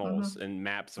of. Tunnels and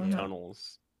maps of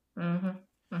tunnels.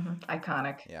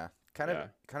 Iconic. Yeah, kind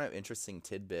of interesting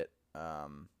tidbit.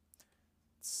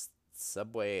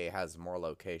 Subway has more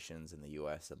locations in the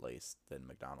U.S. at least than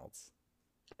McDonald's.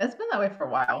 It's been that way for a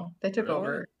while. They took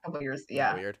over a couple years.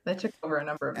 Yeah, weird. They took over a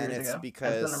number of years ago.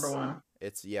 Because as the number one.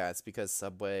 It's because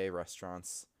Subway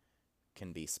restaurants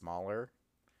can be smaller.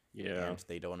 Yeah, and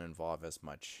they don't involve as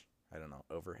much, I don't know,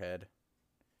 overhead.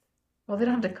 Well, they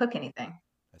don't have to cook anything.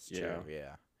 That's true.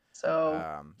 Yeah.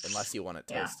 So unless you want it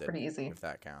toasted, pretty easy. If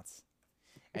that counts.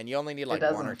 And you only need like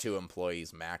 1 or 2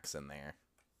 employees max in there.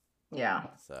 Yeah.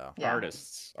 So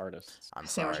artists. I'm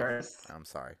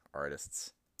sorry,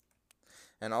 artists.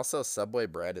 And also, Subway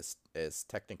bread is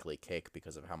technically cake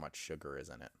because of how much sugar is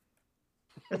in it.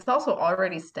 It's also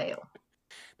already stale.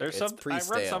 There's I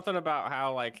read something about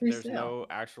how like there's no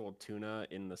actual tuna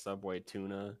in the Subway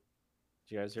tuna.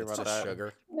 Did you guys hear about that?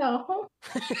 Sugar? No.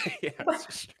 Yeah. It's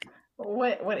just sugar.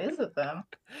 What is it then?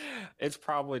 It's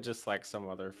probably just like some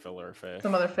other filler fish.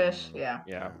 Some other fish, yeah.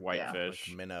 Yeah, whitefish.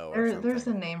 Like minnow or something. There's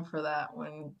a name for that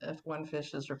if one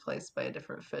fish is replaced by a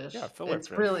different fish. Yeah, filler it's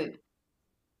fish. Really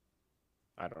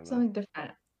I don't know. Something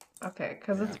different. Okay,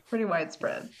 because it's pretty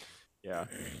widespread. Yeah.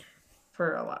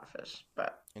 For a lot of fish,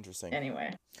 but interesting.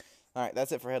 Anyway. All right,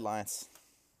 that's it for headlines.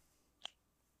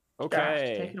 Okay. Josh,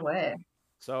 take it away.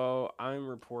 So I'm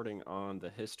reporting on the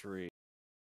history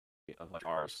of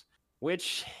cars,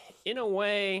 which in a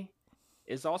way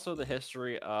is also the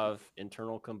history of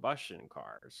internal combustion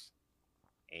cars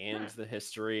and the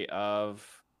history of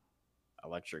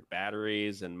electric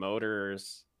batteries and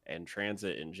motors and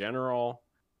transit in general.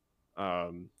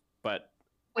 But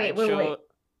wait.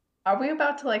 Are we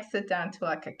about to like sit down to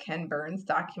like a Ken Burns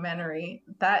documentary?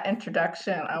 That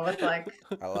introduction, I was like,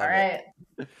 all right,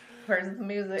 where's the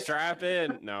music? Strap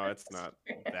in. No, it's not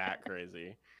that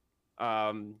crazy.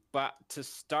 But to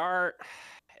start,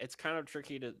 it's kind of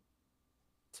tricky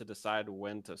to decide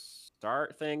when to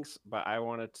start things, but I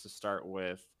wanted to start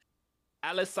with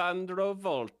Alessandro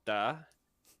Volta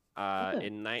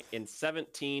in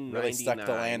 1799. Really stuck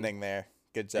the landing there.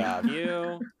 Good job. Thank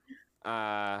you.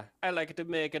 I like to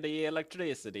make the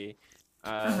electricity.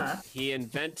 He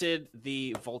invented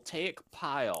the voltaic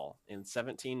pile in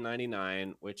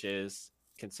 1799, which is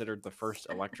considered the first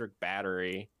electric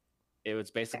battery. It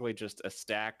was basically just a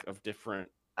stack of different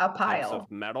types of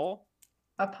metal.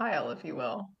 A pile, if you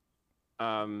will.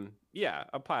 Yeah,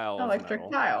 a pile.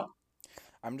 Electric pile.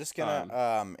 I'm just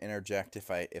gonna interject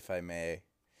if I may.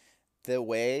 The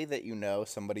way that you know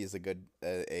somebody is a good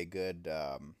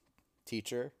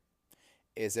teacher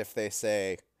is if they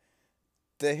say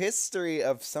the history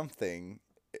of something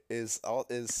is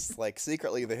like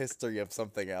secretly the history of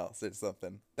something else or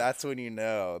something. That's when you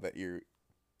know that you're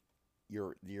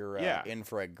in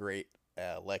for a great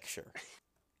lecture.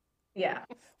 Yeah.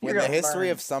 When the history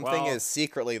of something is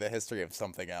secretly the history of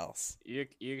something else.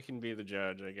 You can be the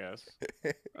judge, I guess.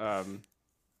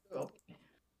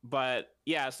 But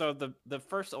yeah, so the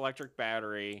first electric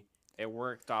battery, it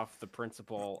worked off the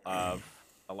principle of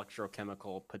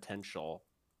electrochemical potential,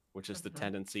 which is the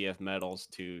tendency of metals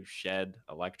to shed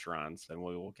electrons, and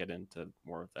we will get into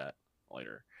more of that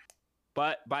later.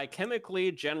 But by chemically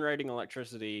generating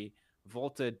electricity,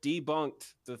 Volta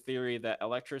debunked the theory that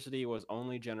electricity was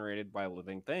only generated by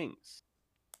living things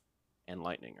and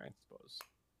lightning, I suppose.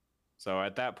 So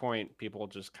at that point, people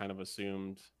just kind of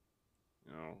assumed,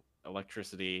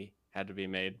 electricity had to be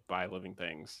made by living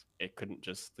things. It couldn't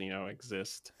just,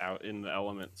 exist out in the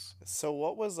elements. So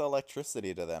what was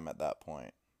electricity to them at that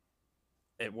point?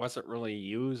 It wasn't really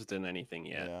used in anything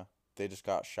yet. Yeah. They just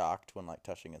got shocked when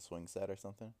touching a swing set or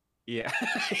something. Yeah.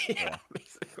 Yeah,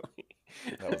 basically.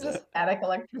 That was just static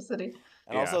electricity.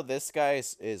 And also this guy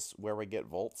is where we get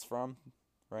volts from,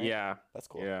 right? Yeah. That's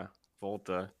cool. Yeah.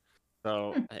 Volta.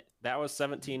 So that was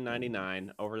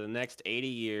 1799. Over the next 80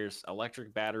 years,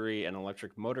 electric battery and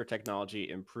electric motor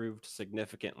technology improved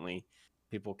significantly.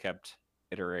 People kept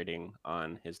iterating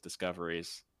on his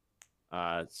discoveries.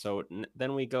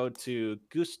 Then we go to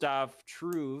Gustave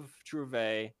Trouve.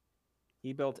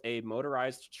 He built a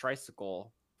motorized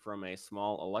tricycle from a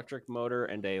small electric motor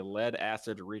and a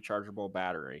lead-acid rechargeable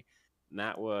battery. And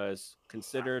that was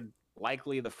considered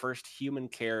likely the first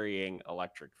human-carrying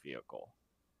electric vehicle.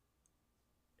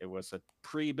 It was a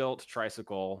pre-built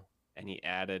tricycle, and he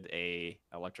added a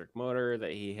electric motor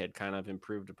that he had kind of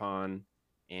improved upon,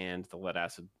 and the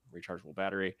lead-acid rechargeable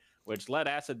battery, which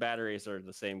lead-acid batteries are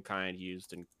the same kind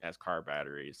used as car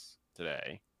batteries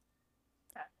today.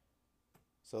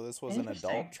 So this was an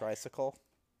adult tricycle?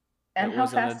 And how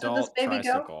fast did this baby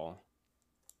tricycle.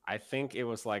 I think it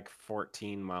was like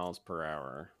 14 miles per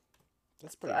hour.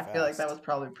 That's pretty fast. I feel like that was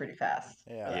probably pretty fast.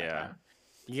 Yeah.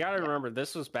 You got to remember,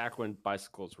 this was back when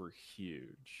bicycles were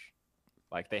huge.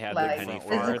 Like they had the penny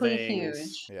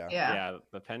farthings. Huge. Yeah,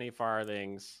 the penny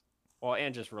farthings. Well,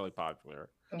 and just really popular.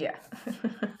 Yeah.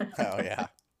 Oh yeah.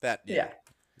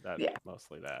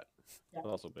 Mostly that. Yeah. But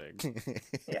also big.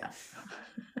 Yeah.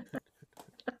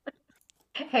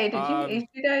 Hey, did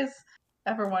you guys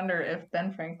ever wonder if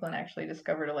Ben Franklin actually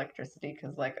discovered electricity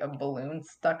because like a balloon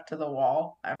stuck to the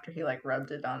wall after he like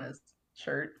rubbed it on his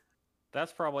shirt?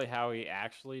 That's probably how he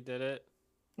actually did it.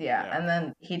 Yeah, and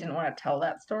then he didn't want to tell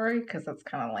that story because that's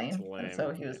kind of lame. And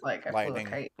so he was like, I flew a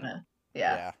kite. But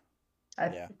I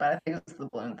think it was the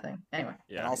balloon thing. Anyway.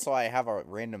 Yeah. And also I have a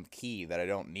random key that I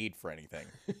don't need for anything.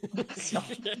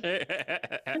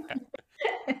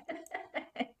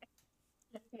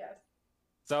 Yes.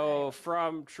 So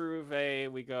from Trouvé,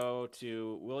 we go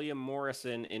to William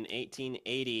Morrison in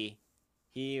 1880.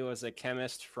 He was a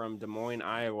chemist from Des Moines,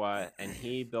 Iowa, and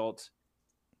he built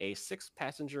a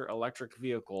 6-passenger electric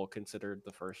vehicle considered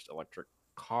the first electric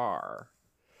car.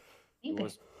 It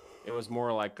was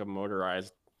more like a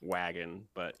motorized wagon,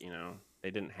 but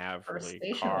they didn't have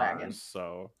really cars. Wagon.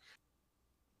 So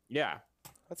yeah,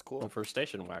 that's cool. For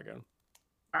station wagon.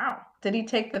 Wow. Did he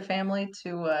take the family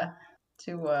to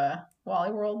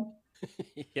Wally World?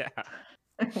 Yeah.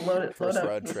 load up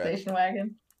the station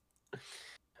wagon.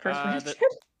 First road trip.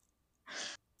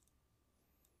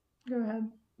 Go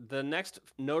ahead. The next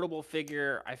notable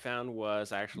figure I found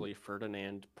was actually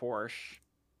Ferdinand Porsche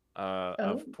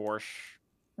of Porsche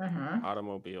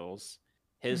automobiles.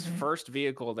 His first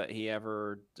vehicle that he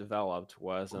ever developed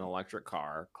was an electric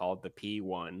car called the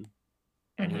P1.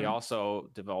 And he also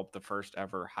developed the first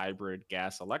ever hybrid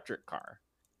gas-electric car.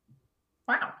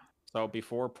 Wow. So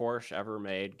before Porsche ever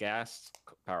made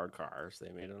gas-powered cars, they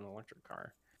made an electric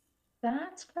car.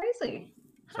 That's crazy.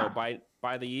 So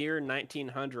by the year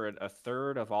 1900, a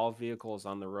third of all vehicles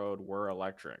on the road were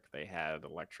electric. They had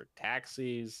electric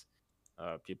taxis.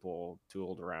 People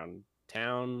tooled around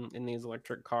town in these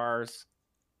electric cars.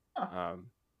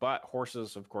 But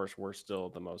horses, of course, were still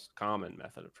the most common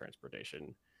method of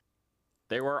transportation.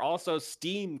 There were also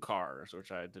steam cars,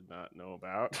 which I did not know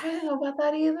about. I didn't know about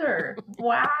that either.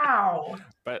 Wow.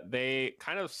 But they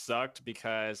kind of sucked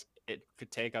because it could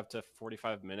take up to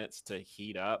 45 minutes to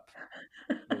heat up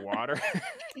the water.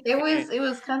 It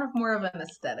was kind of more of an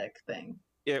aesthetic thing.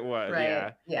 It was,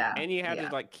 right? Yeah. And you had to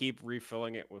like keep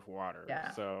refilling it with water.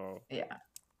 Yeah. So yeah.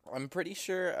 I'm pretty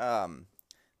sure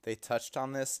they touched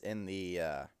on this in the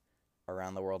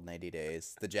Around the World in 80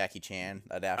 Days, the Jackie Chan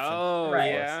adaptation. Oh,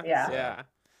 right. Yeah. So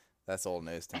that's old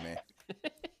news to me.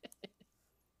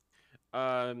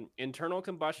 Internal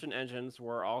combustion engines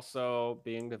were also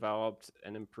being developed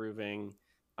and improving,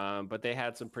 but they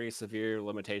had some pretty severe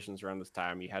limitations around this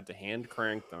time. You had to hand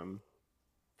crank them,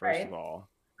 first of all.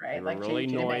 Right. They were like really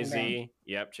chitty, noisy. Bang, bang.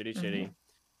 Yep, chitty chitty.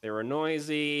 They were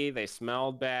noisy. They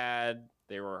smelled bad.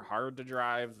 They were hard to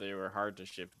drive. They were hard to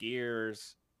shift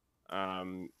gears.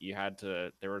 There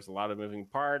was a lot of moving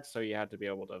parts, so you had to be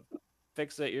able to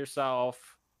fix it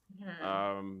yourself.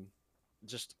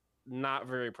 Just not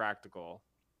very practical.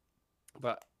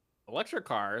 But electric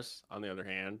cars, on the other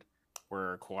hand,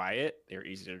 were quiet. They were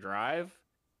easy to drive.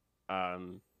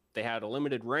 They had a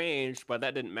limited range, but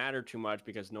that didn't matter too much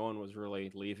because no one was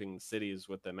really leaving cities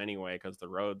with them anyway because the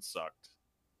roads sucked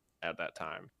at that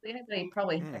time. They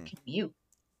probably had a commute.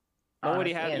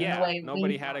 Nobody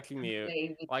had a commute.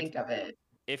 Like, think of it.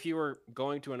 If you were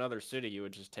going to another city, you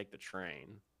would just take the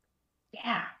train.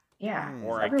 Yeah.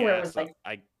 Or I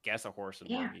guess a horse and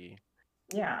buggy.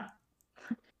 Yeah.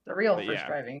 The real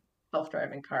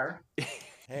self-driving car.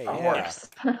 Hey, a horse.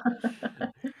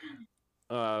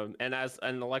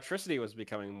 And electricity was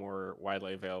becoming more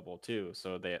widely available too,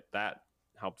 so that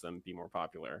helped them be more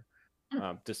popular.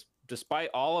 Despite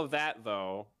all of that,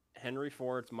 though, Henry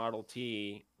Ford's Model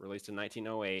T, released in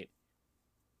 1908,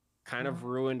 kind of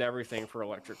ruined everything for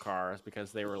electric cars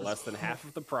because they were less than half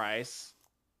of the price.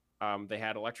 They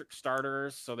had electric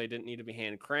starters, so they didn't need to be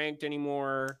hand cranked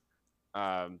anymore.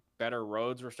 Better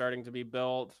roads were starting to be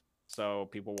built, so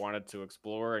people wanted to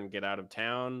explore and get out of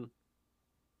town.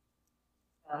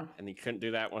 And you couldn't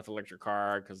do that with an electric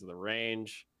car because of the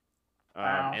range.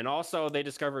 Wow. And also, they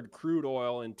discovered crude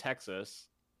oil in Texas.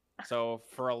 So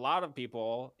for a lot of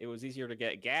people, it was easier to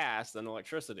get gas than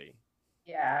electricity.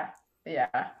 Yeah.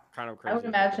 Kind of I crazy. would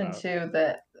imagine too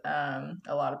that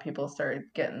a lot of people started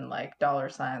getting like dollar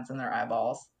signs in their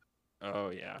eyeballs. Oh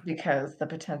yeah. Because the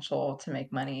potential to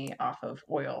make money off of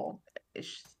oil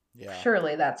is Yeah.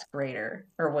 surely that's greater,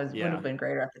 or would have been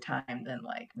greater at the time than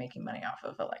like making money off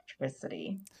of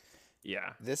electricity.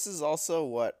 Yeah. This is also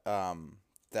what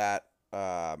that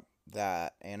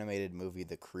animated movie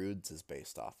The Croods is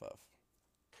based off of.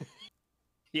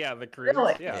 Yeah, The Croods.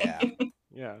 Really? Yeah.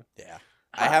 Yeah.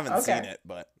 I haven't seen it,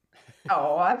 but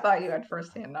oh, I thought you had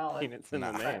firsthand knowledge. It's in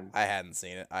the name. I hadn't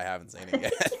seen it. I haven't seen it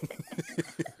yet.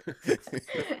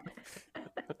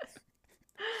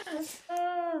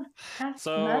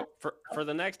 So for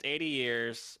the next 80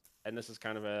 years, and this is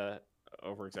kind of a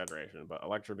over exaggeration, but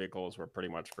electric vehicles were pretty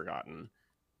much forgotten.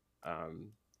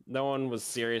 No one was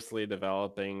seriously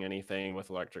developing anything with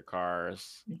electric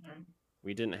cars. Mm-hmm.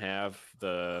 We didn't have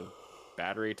the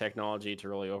battery technology to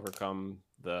really overcome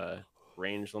the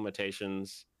range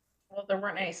limitations. Well, there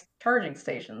weren't any charging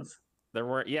stations. There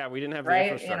weren't. Yeah, we didn't have the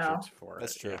infrastructure for it.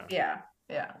 That's true. Yeah.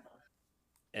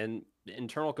 And the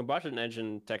internal combustion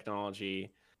engine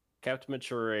technology kept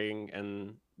maturing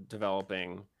and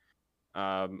developing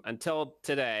until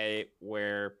today,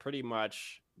 where pretty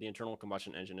much the internal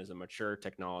combustion engine is a mature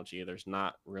technology. There's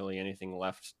not really anything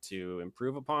left to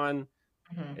improve upon.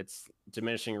 Mm-hmm. It's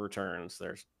diminishing returns.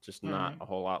 There's just not a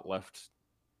whole lot left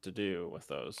to do with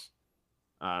those.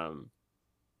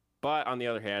 But on the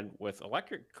other hand, with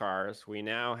electric cars, we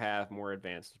now have more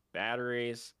advanced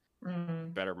batteries,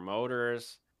 better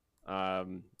motors.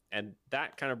 And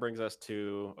that kind of brings us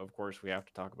to, of course, we have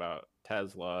to talk about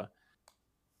Tesla.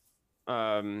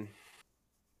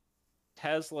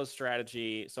 Tesla's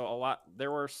strategy. So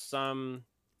there were some,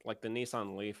 like the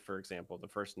Nissan Leaf, for example, the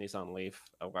first Nissan Leaf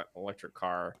electric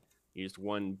car used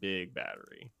one big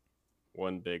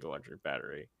electric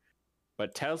battery.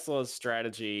 But Tesla's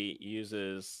strategy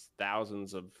uses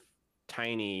thousands of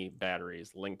tiny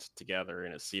batteries linked together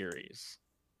in a series.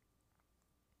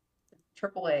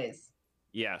 AAAs.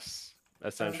 Yes,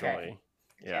 essentially. Okay.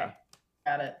 Yeah.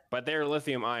 Got it. But they're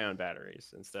lithium-ion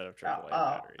batteries instead of AAA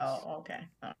batteries. Oh, okay.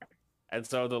 And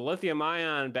so the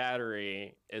lithium-ion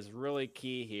battery is really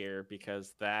key here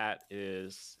because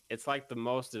it's like the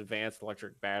most advanced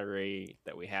electric battery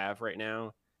that we have right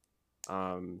now.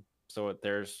 So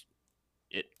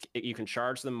you can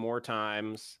charge them more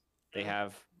times. They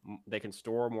can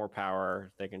store more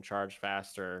power. They can charge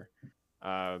faster.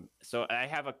 So I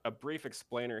have a brief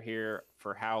explainer here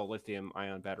for how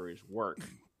lithium-ion batteries work.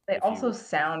 They also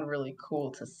sound really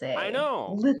cool to say. I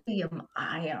know.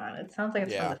 Lithium-ion. It sounds like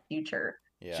it's from the future.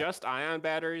 Yeah. Just ion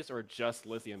batteries or just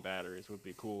lithium batteries would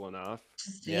be cool enough.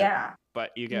 Yeah.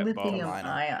 But you get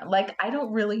lithium-ion. Like, I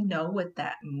don't really know what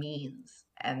that means.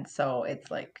 And so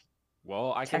it's like...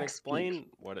 Well, I can explain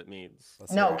what it means.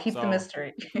 Keep the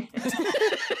mystery.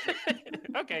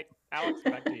 Okay, Alex,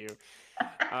 back to you.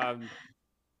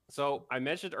 So I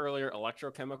mentioned earlier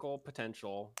electrochemical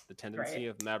potential, the tendency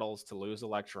of metals to lose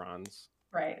electrons.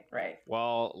 Right.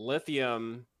 Well,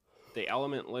 lithium, the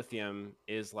element lithium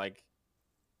has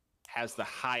the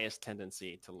highest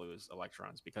tendency to lose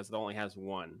electrons because it only has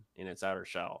one in its outer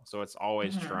shell. So it's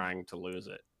always trying to lose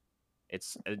it.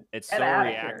 It's so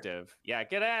reactive. Yeah,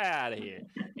 get out of here.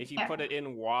 If you put it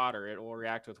in water, it will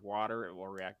react with water. It will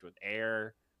react with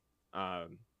air.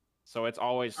 So it's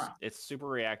super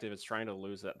reactive. It's trying to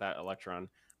lose that electron.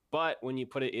 But when you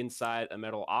put it inside a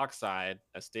metal oxide,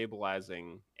 a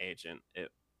stabilizing agent, it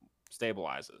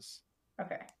stabilizes.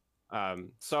 Okay.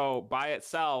 So by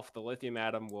itself, the lithium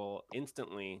atom will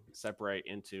instantly separate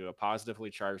into a positively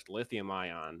charged lithium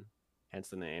ion, hence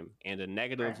the name, and a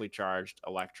negatively charged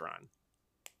electron.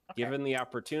 Okay. Given the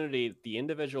opportunity, the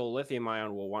individual lithium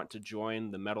ion will want to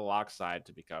join the metal oxide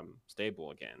to become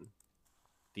stable again.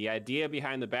 The idea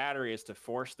behind the battery is to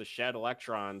force the shed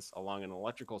electrons along an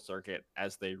electrical circuit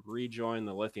as they rejoin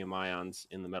the lithium ions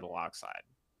in the metal oxide.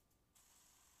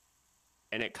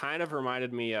 And it kind of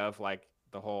reminded me of like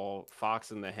the whole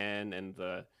fox and the hen and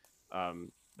the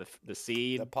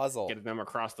seed, the puzzle, getting them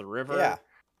across the river. Yeah,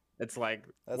 it's like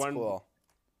that's cool.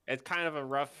 It's kind of a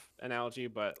rough analogy,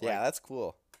 but yeah, that's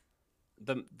cool.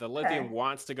 The lithium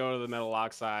wants to go to the metal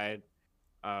oxide.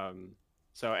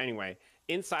 So anyway,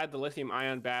 inside the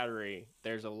lithium-ion battery,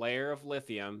 there's a layer of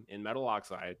lithium in metal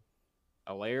oxide,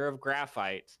 a layer of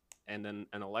graphite, and then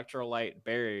an electrolyte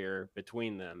barrier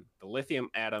between them. The lithium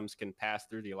atoms can pass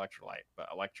through the electrolyte, but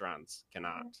electrons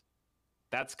cannot.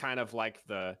 That's kind of like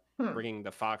the bringing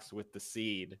the fox with the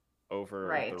seed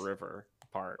over the river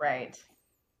part. Right.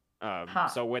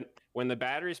 So when the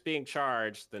battery is being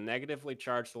charged, the negatively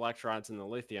charged electrons in the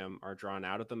lithium are drawn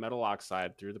out of the metal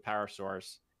oxide through the power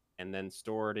source and then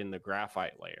stored in the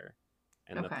graphite layer.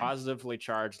 And the positively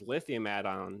charged lithium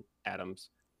atoms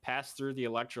pass through the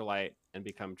electrolyte and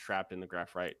become trapped in the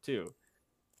graphite too.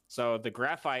 So the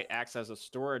graphite acts as a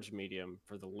storage medium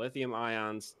for the lithium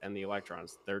ions and the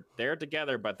electrons. They're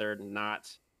together, but they're not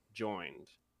joined.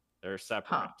 They're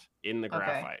separate in the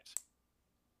graphite.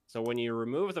 So when you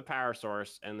remove the power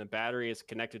source and the battery is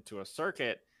connected to a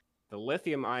circuit, the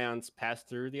lithium ions pass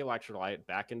through the electrolyte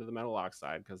back into the metal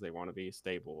oxide because they want to be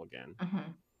stable again.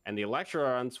 And the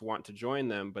electrons want to join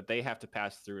them, but they have to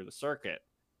pass through the circuit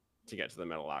to get to the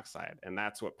metal oxide. And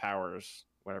that's what powers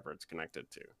whatever it's connected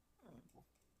to.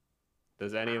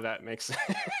 Does any of that make sense?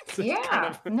 Yeah, kind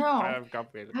of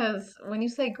complicated. Because when you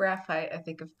say graphite, I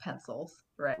think of pencils,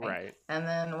 right? Right. And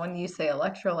then when you say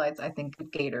electrolytes, I think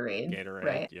of Gatorade,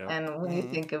 right? Yep. And when you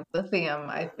think of lithium,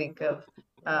 I think of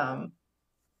I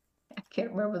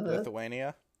can't remember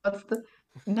Lithuania. What's the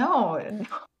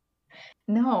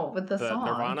no, but the song.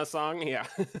 Nirvana song, yeah.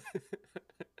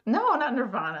 No, not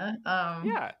Nirvana.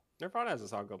 Yeah, Nirvana has a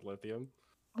song called Lithium.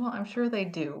 Well, I'm sure they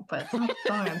do, but it's not the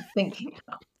song I'm thinking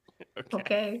of.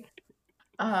 Okay. Is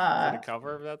it a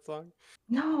cover of that song?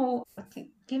 No.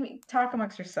 Talk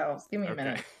amongst yourselves. Give me a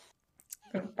minute.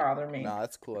 Don't bother me. No,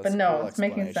 that's cool. But no, it's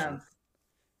making sense.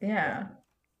 Yeah.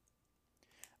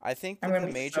 I think that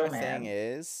the major thing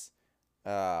is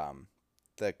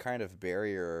the kind of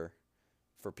barrier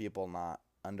for people not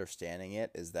understanding it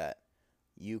is that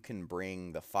you can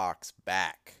bring the Fox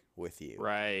back with you.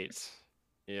 Right.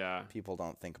 Yeah. People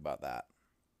don't think about that.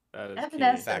 That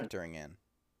is factoring in.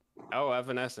 Oh,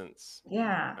 Evanescence.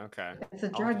 Yeah. Okay. It's a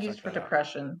drug used for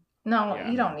depression. No,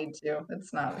 you don't need to.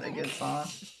 It's not a good song.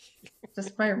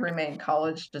 Just my roommate in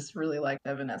college just really liked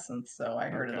Evanescence, so I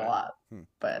heard it a lot.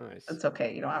 But it's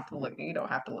okay. You don't have to look. You don't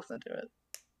have to listen to it.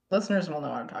 Listeners will know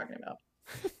what I'm talking about.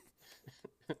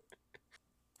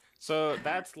 So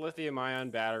that's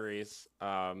lithium-ion batteries,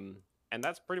 and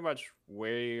that's pretty much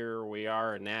where we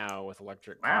are now with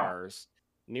electric cars.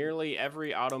 Nearly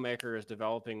every automaker is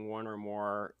developing one or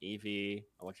more EV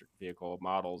electric vehicle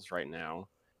models right now.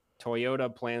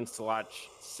 Toyota plans to launch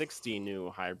 60 new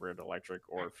hybrid electric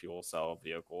or fuel cell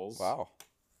vehicles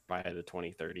by the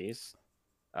 2030s.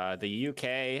 The UK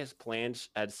has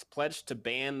pledged to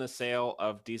ban the sale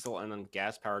of diesel and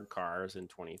gas-powered cars in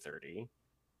 2030.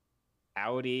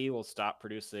 Audi will stop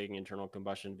producing internal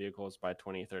combustion vehicles by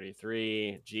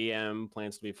 2033. GM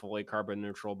plans to be fully carbon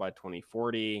neutral by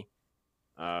 2040.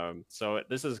 So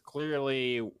this is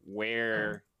clearly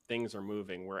where things are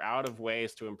moving. We're out of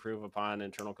ways to improve upon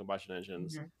internal combustion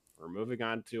engines. We're moving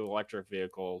on to electric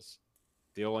vehicles.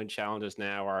 The only challenges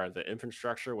now are the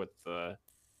infrastructure with the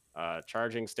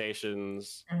charging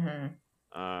stations.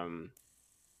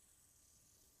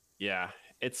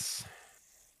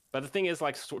 But the thing is,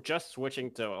 like, just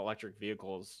switching to electric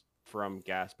vehicles from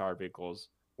gas-powered vehicles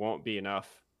won't be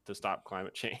enough to stop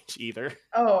climate change either.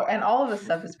 Oh, and all of this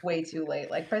stuff is way too late.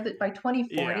 Like by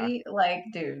 2040, like,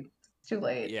 dude, it's too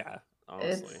late. Yeah,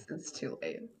 honestly, it's too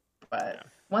late. But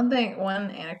one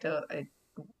anecdote I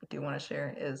do want to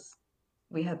share is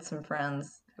we had some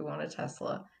friends who own a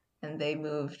Tesla, and they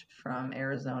moved from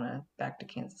Arizona back to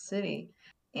Kansas City,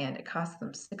 and it cost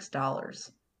them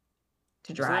 $6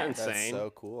 to drive. Isn't that insane? That's so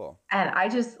cool. And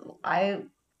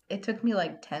it took me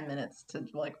like 10 minutes to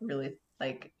like really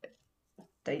like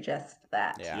digest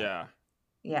that.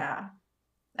 Yeah.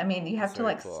 I mean, you have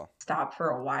to stop for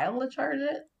a while to charge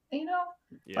it,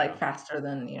 like faster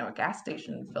than, a gas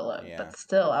station fill it. But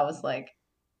still, I was like,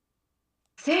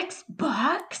 $6?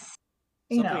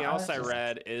 Something else I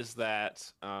read is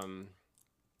that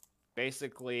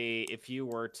basically if you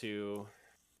were to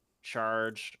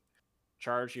charge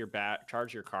your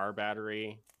car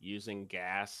battery using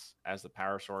gas as the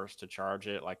power source to charge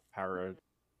it, like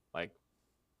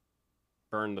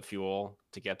burn the fuel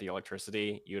to get the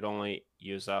electricity, you'd only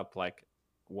use up like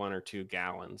 1 or 2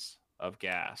 gallons of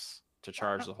gas to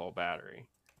charge the whole battery.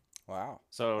 Wow.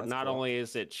 So not only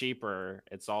is it cheaper,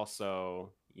 it's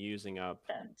also using up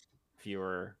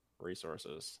fewer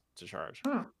resources to charge.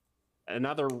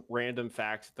 Another random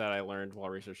fact that I learned while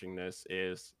researching this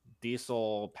is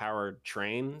diesel-powered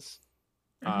trains.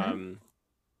 The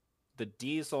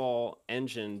diesel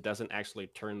engine doesn't actually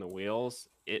turn the wheels.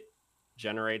 It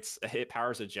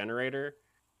powers a generator,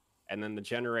 and then the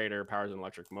generator powers an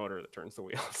electric motor that turns the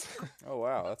wheels. Oh,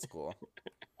 wow. That's cool.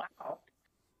 Wow.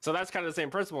 So that's kind of the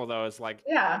same principle, though. It's like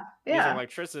using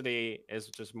electricity is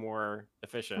just more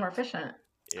efficient.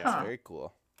 Yeah, it's very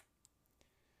cool.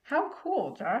 How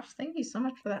cool, Josh. Thank you so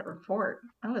much for that report.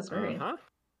 That was very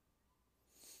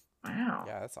Wow.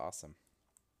 Yeah, that's awesome.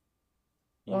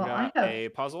 You got a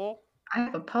puzzle? I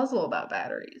have a puzzle about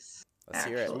batteries. Let's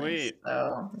hear it. Sweet.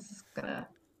 So this is gonna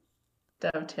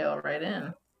dovetail right in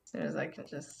as soon as I can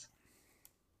just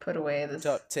put away this.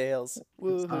 DuckTales.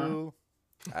 Woohoo!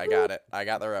 I got it. I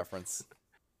got the reference.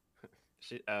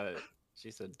 She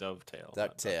said dovetail.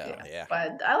 Ducktail. Yeah.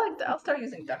 But I'll start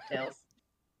using DuckTales.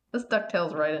 This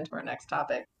dovetails right into our next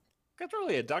topic. It's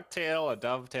really a ducktail, a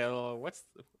dovetail.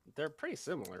 They're pretty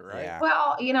similar, right? Yeah.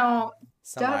 Well,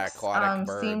 Semi-aquatic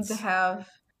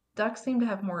ducks seem to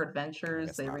have more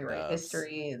adventures. They rewrite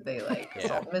history. They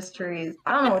solve mysteries.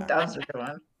 I don't know what doves are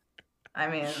doing. I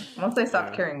mean, once they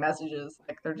stop carrying messages,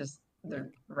 like they're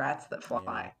rats that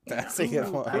fly. Yeah. That's a good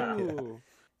one.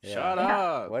 Shut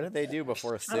up. What did they do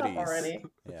before cities? Up already.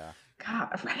 Yeah.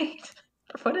 God, right?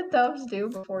 What did doves do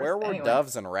before? Where were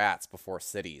doves and rats before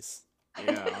cities?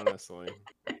 Yeah, honestly.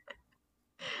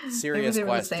 Serious Maybe they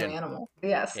were question. The same animal.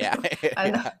 Yes. Yeah. I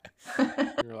know.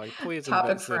 You're like, please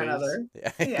topic invent for cities. another.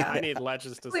 Yeah. I need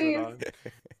ledges to sit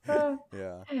on.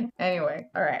 Yeah. Anyway,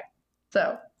 all right.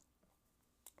 So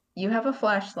you have a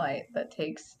flashlight that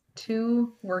takes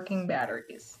 2 working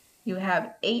batteries. You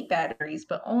have 8 batteries,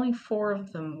 but only 4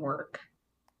 of them work.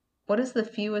 What is the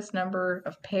fewest number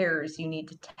of pairs you need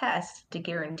to test to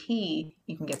guarantee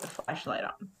you can get the flashlight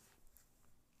on?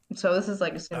 So this is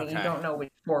like assuming you don't know which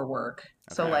 4 work.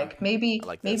 So like maybe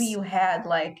you had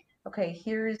okay,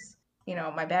 here's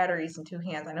my batteries in 2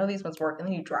 hands. I know these ones work, and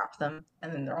then you drop them,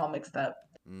 and then they're all mixed up.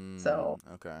 So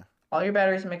all your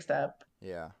batteries are mixed up.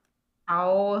 Yeah.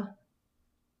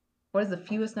 What is the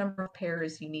fewest number of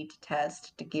pairs you need to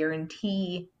test to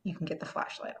guarantee you can get the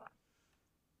flashlight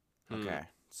on? Okay.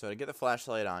 So to get the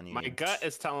flashlight on, my gut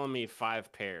is telling me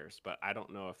 5 pairs, but I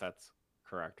don't know if that's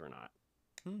correct or not.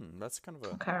 That's kind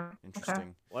of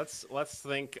interesting. Let's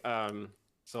think.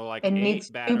 So like it 8 needs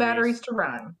batteries. 2 batteries to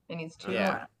run. It needs 2 to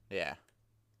run. Yeah.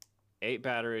 8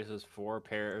 batteries is 4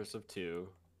 pairs of 2.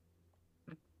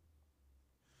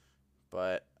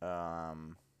 But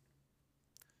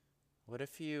what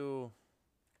if you?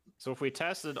 So if we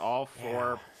tested all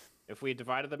 4, if we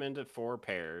divided them into 4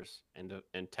 pairs and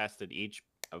tested each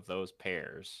of those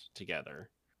pairs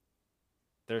together,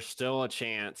 there's still a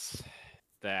chance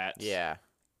that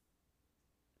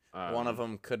one of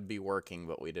them could be working,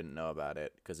 but we didn't know about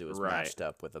it because it was matched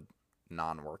up with a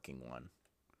non-working one.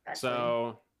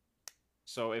 So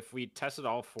if we tested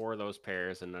all 4 of those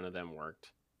pairs and none of them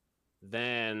worked,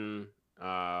 then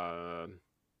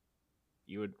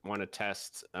you would want to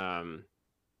test.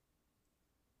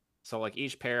 So like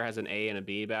each pair has an A and a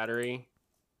B battery.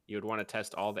 You would want to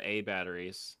test all the A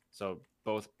batteries. So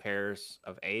both pairs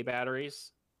of A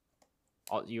batteries.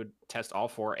 You would test all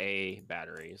 4 A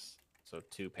batteries. So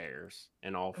 2 pairs,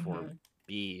 and all 4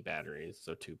 B batteries,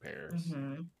 so 2 pairs.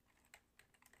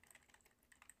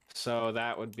 So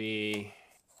that would be,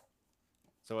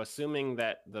 so assuming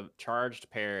that the charged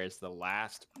pair is the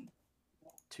last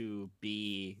 2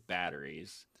 B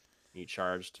batteries, you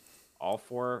charged all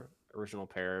 4 original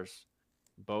pairs,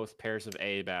 both pairs of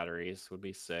A batteries would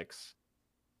be 6.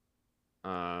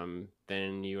 Then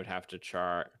you would have to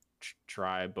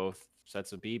try both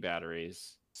sets of B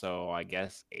batteries. So I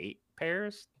guess 8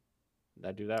 pairs. Did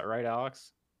I do that right,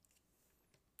 Alex?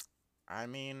 I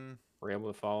mean, we're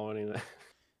able to follow any of that.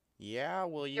 Yeah,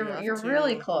 well, you're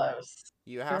really close.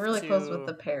 You're really close with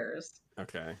the pairs.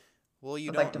 Okay. Well,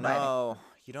 you don't know.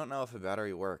 You don't know if a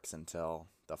battery works until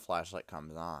the flashlight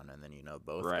comes on, and then you know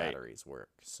both batteries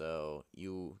work. So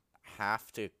you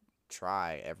have to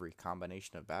try every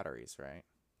combination of batteries, right?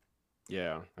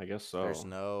 Yeah, I guess so. There's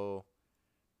no.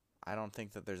 I don't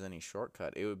think that there's any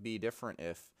shortcut. It would be different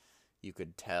if you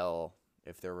could tell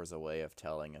if there was a way of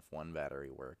telling if one battery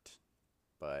worked,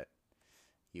 but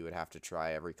you would have to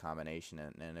try every combination.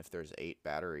 And if there's 8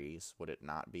 batteries, would it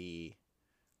not be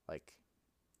like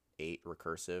 8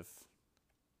 recursive,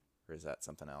 or is that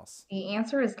something else? The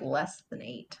answer is less than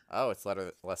 8. Oh, it's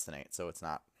less than 8, so it's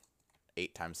not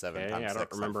 8 times 7 times 6. I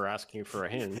don't remember asking for a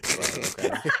hint. But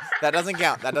okay. That doesn't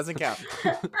count. That doesn't count.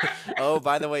 Oh,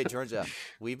 by the way, Georgia,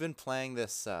 we've been playing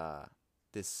this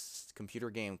this computer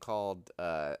game called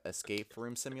Escape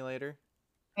Room Simulator.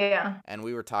 Yeah. And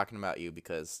we were talking about you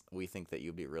because we think that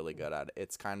you'd be really good at it.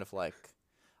 It's kind of like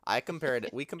we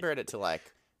compared it to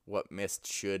like what Myst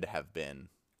should have been.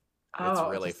 It's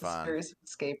really fun. A series of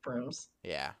escape rooms.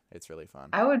 Yeah, it's really fun.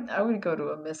 I would go to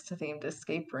a Myst themed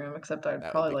escape room, except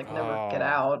I'd probably never get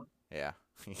out. Yeah.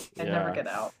 I'd never get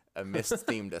out. A Myst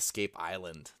themed escape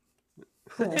island.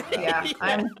 Cool. Yeah,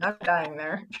 I'm dying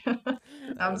there.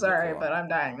 I'm sorry, but I'm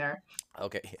dying there.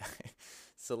 Okay.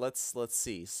 So let's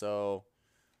see. So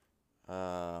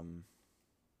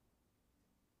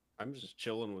I'm just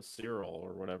chilling with Cyril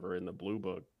or whatever in the blue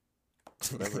book,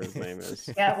 whatever his name is.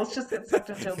 Yeah, let's just get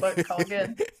sucked into a book. Call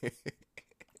good.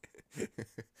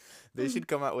 They should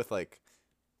come out with like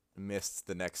Mist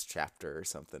the next chapter or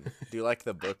something. Do like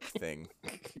the book thing.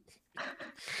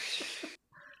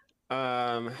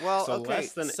 Well, so okay,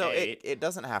 less than so 8. It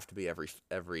doesn't have to be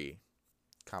every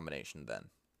combination then.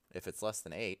 If it's less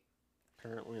than 8.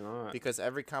 Apparently not. Because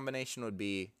every combination would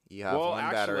be you have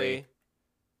one battery.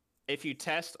 If you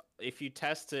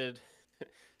tested,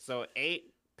 so 8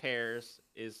 pairs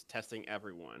is testing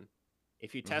everyone.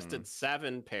 If you tested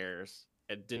 7 pairs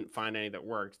and didn't find any that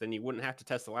worked, then you wouldn't have to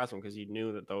test the last one because you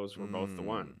knew that those were both the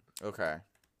one. Okay.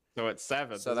 So it's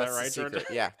 7. So is that's that right, Georgia?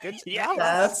 Yeah. Good. Yeah,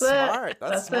 that's smart.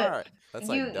 That's smart. It. That's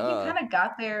you, like duh. You kind of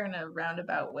got there in a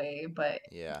roundabout way, but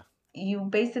yeah. You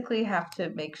basically have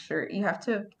to make sure you have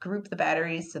to group the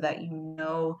batteries so that you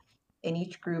know in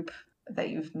each group that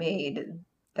you've made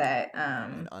that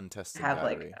an untested have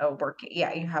battery. like a working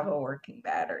you have a working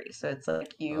battery. So it's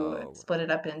like you split it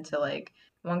up into like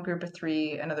one group of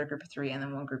 3, another group of 3, and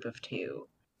then one group of 2.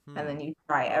 And then you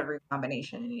try every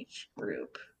combination in each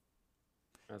group.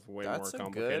 That's way more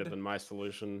complicated than my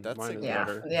solution. Mine is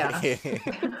better. Yeah.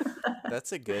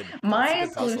 That's a good. My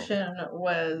solution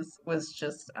was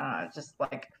just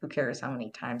like, who cares how many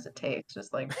times it takes?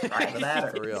 Just like try the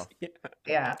battery. For real.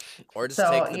 Yeah. Or just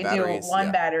take the batteries. You do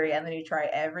one battery and then you try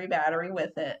every battery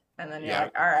with it, and then you're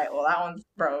like, all right, well that one's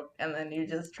broke, and then you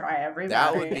just try every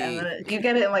battery, and then you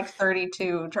get it in like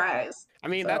 32 tries. I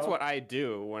mean, that's what I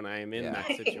do when I'm in that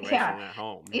situation at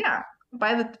home. Yeah.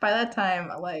 By that time,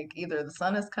 like either the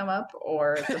sun has come up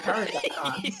or the power's back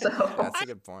on. So that's a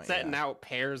good point. Setting out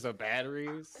pairs of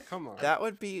batteries. Come on. That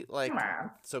would be like.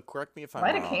 So correct me if I'm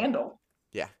wrong. Light a candle.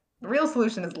 Yeah. The real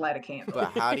solution is light a candle.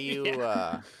 But how do you?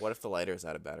 What if the lighter's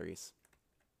out of batteries?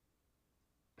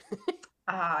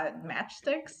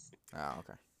 Matchsticks. Oh,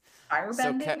 okay. Firebending.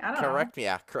 So I don't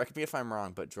know. Correct me if I'm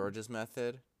wrong. But George's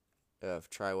method of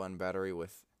try one battery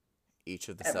with each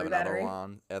of the Every 7 battery?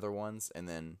 other ones, and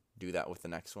then do that with the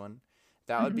next one.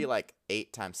 That would be like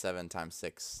 8 times 7 times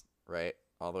 6, right?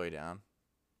 All the way down.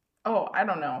 Oh, I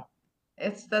don't know.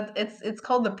 It's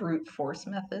called the brute force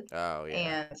method. Oh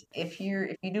yeah. And if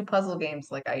you do puzzle games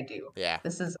like I do,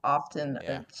 this is often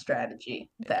a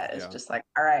strategy that is just like,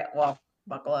 all right, well,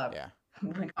 buckle up. Yeah.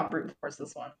 We can't brute force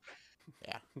this one.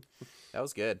 Yeah. That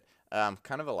was good.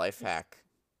 Kind of a life hack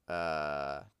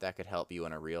that could help you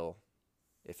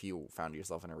if you found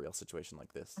yourself in a real situation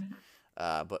like this.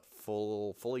 But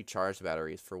fully charged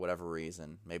batteries, for whatever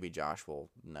reason, maybe Josh will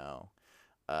know,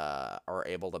 are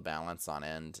able to balance on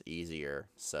end easier.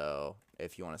 So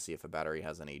if you want to see if a battery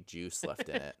has any juice left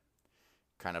in it,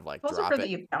 kind of like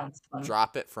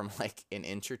drop it from like an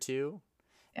inch or 2.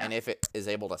 Yeah. And if it is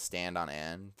able to stand on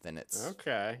end, then it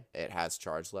has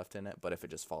charge left in it. But if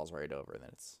it just falls right over,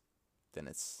 then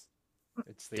it's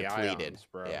depleted, ions,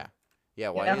 bro. Yeah. Yeah,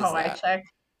 why is that? I checked.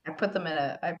 I put them in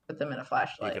a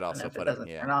flashlight. You could also and if put it doesn't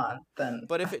turn on, then.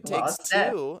 But if it takes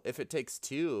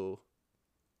two,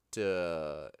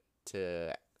 to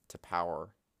power,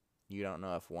 you don't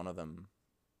know if one of them.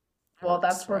 Well,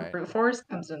 that's where brute force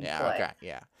comes into play. Okay.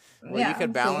 Yeah. Well, you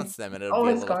could balance them, and it'll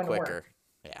be a little quicker.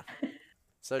 Yeah.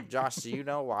 So, Josh, do you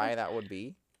know why that would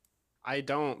be? I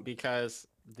don't, because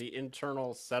the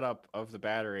internal setup of the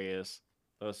battery is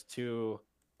those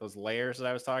layers that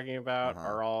I was talking about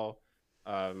are all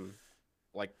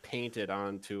like painted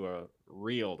onto a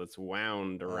reel that's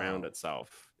wound around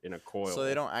itself in a coil. So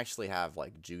they don't actually have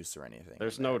like juice or anything.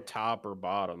 There's no top or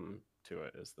bottom to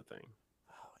it, is the thing.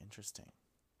 Oh, interesting.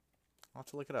 I'll have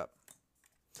to look it up.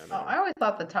 I always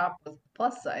thought the top was the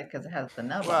plus side because it has the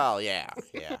nub. Well, yeah.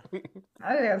 I think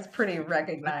that's pretty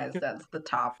recognized. That's the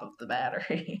top of the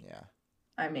battery. Yeah.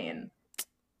 I mean,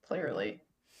 clearly.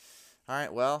 All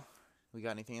right. Well, we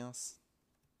got anything else?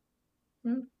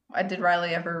 Did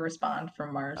Riley ever respond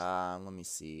from Mars? Let me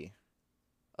see.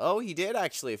 Oh, he did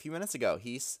actually a few minutes ago.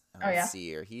 Let's see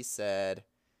here. He said,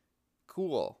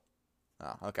 "Cool."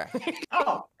 Oh, okay.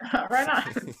 Oh, right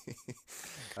on.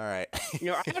 All right.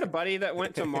 I had a buddy that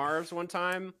went to Mars one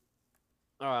time.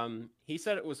 He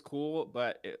said it was cool,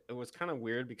 but it was kind of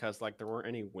weird because like there weren't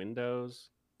any windows.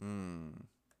 And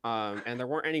there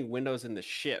weren't any windows in the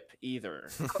ship either.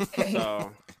 Okay.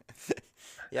 So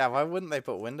yeah, why wouldn't they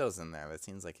put windows in there? That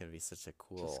seems like it'd be such a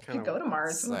cool. You go to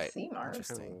Mars and see Mars.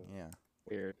 Interesting. Yeah.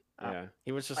 Weird. Yeah.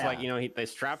 He was just like, they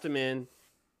strapped him in.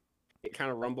 It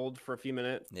kind of rumbled for a few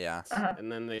minutes. Yeah.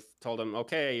 And then they told him,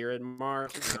 okay, you're in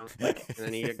Mars. And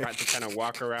then he got to kind of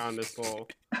walk around this little.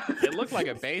 It looked like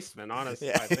a basement,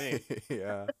 honestly, I think.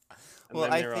 Yeah. And well,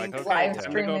 then they were like, okay,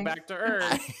 time to go back to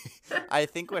Earth. I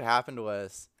think what happened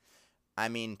was I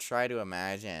mean, try to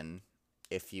imagine,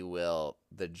 if you will,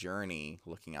 the journey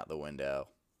looking out the window.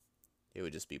 It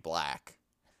would just be black.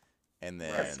 And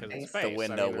then the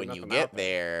window, when you get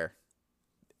there,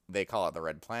 they call it the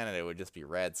red planet. It would just be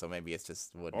red, so maybe it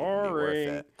just wouldn't even be worth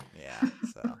it. Yeah,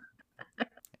 so,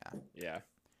 yeah.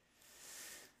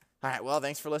 All right, well,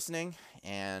 thanks for listening,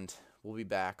 and we'll be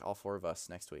back, all 4 of us,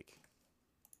 next week.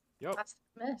 Yep. Class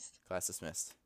dismissed. Class dismissed.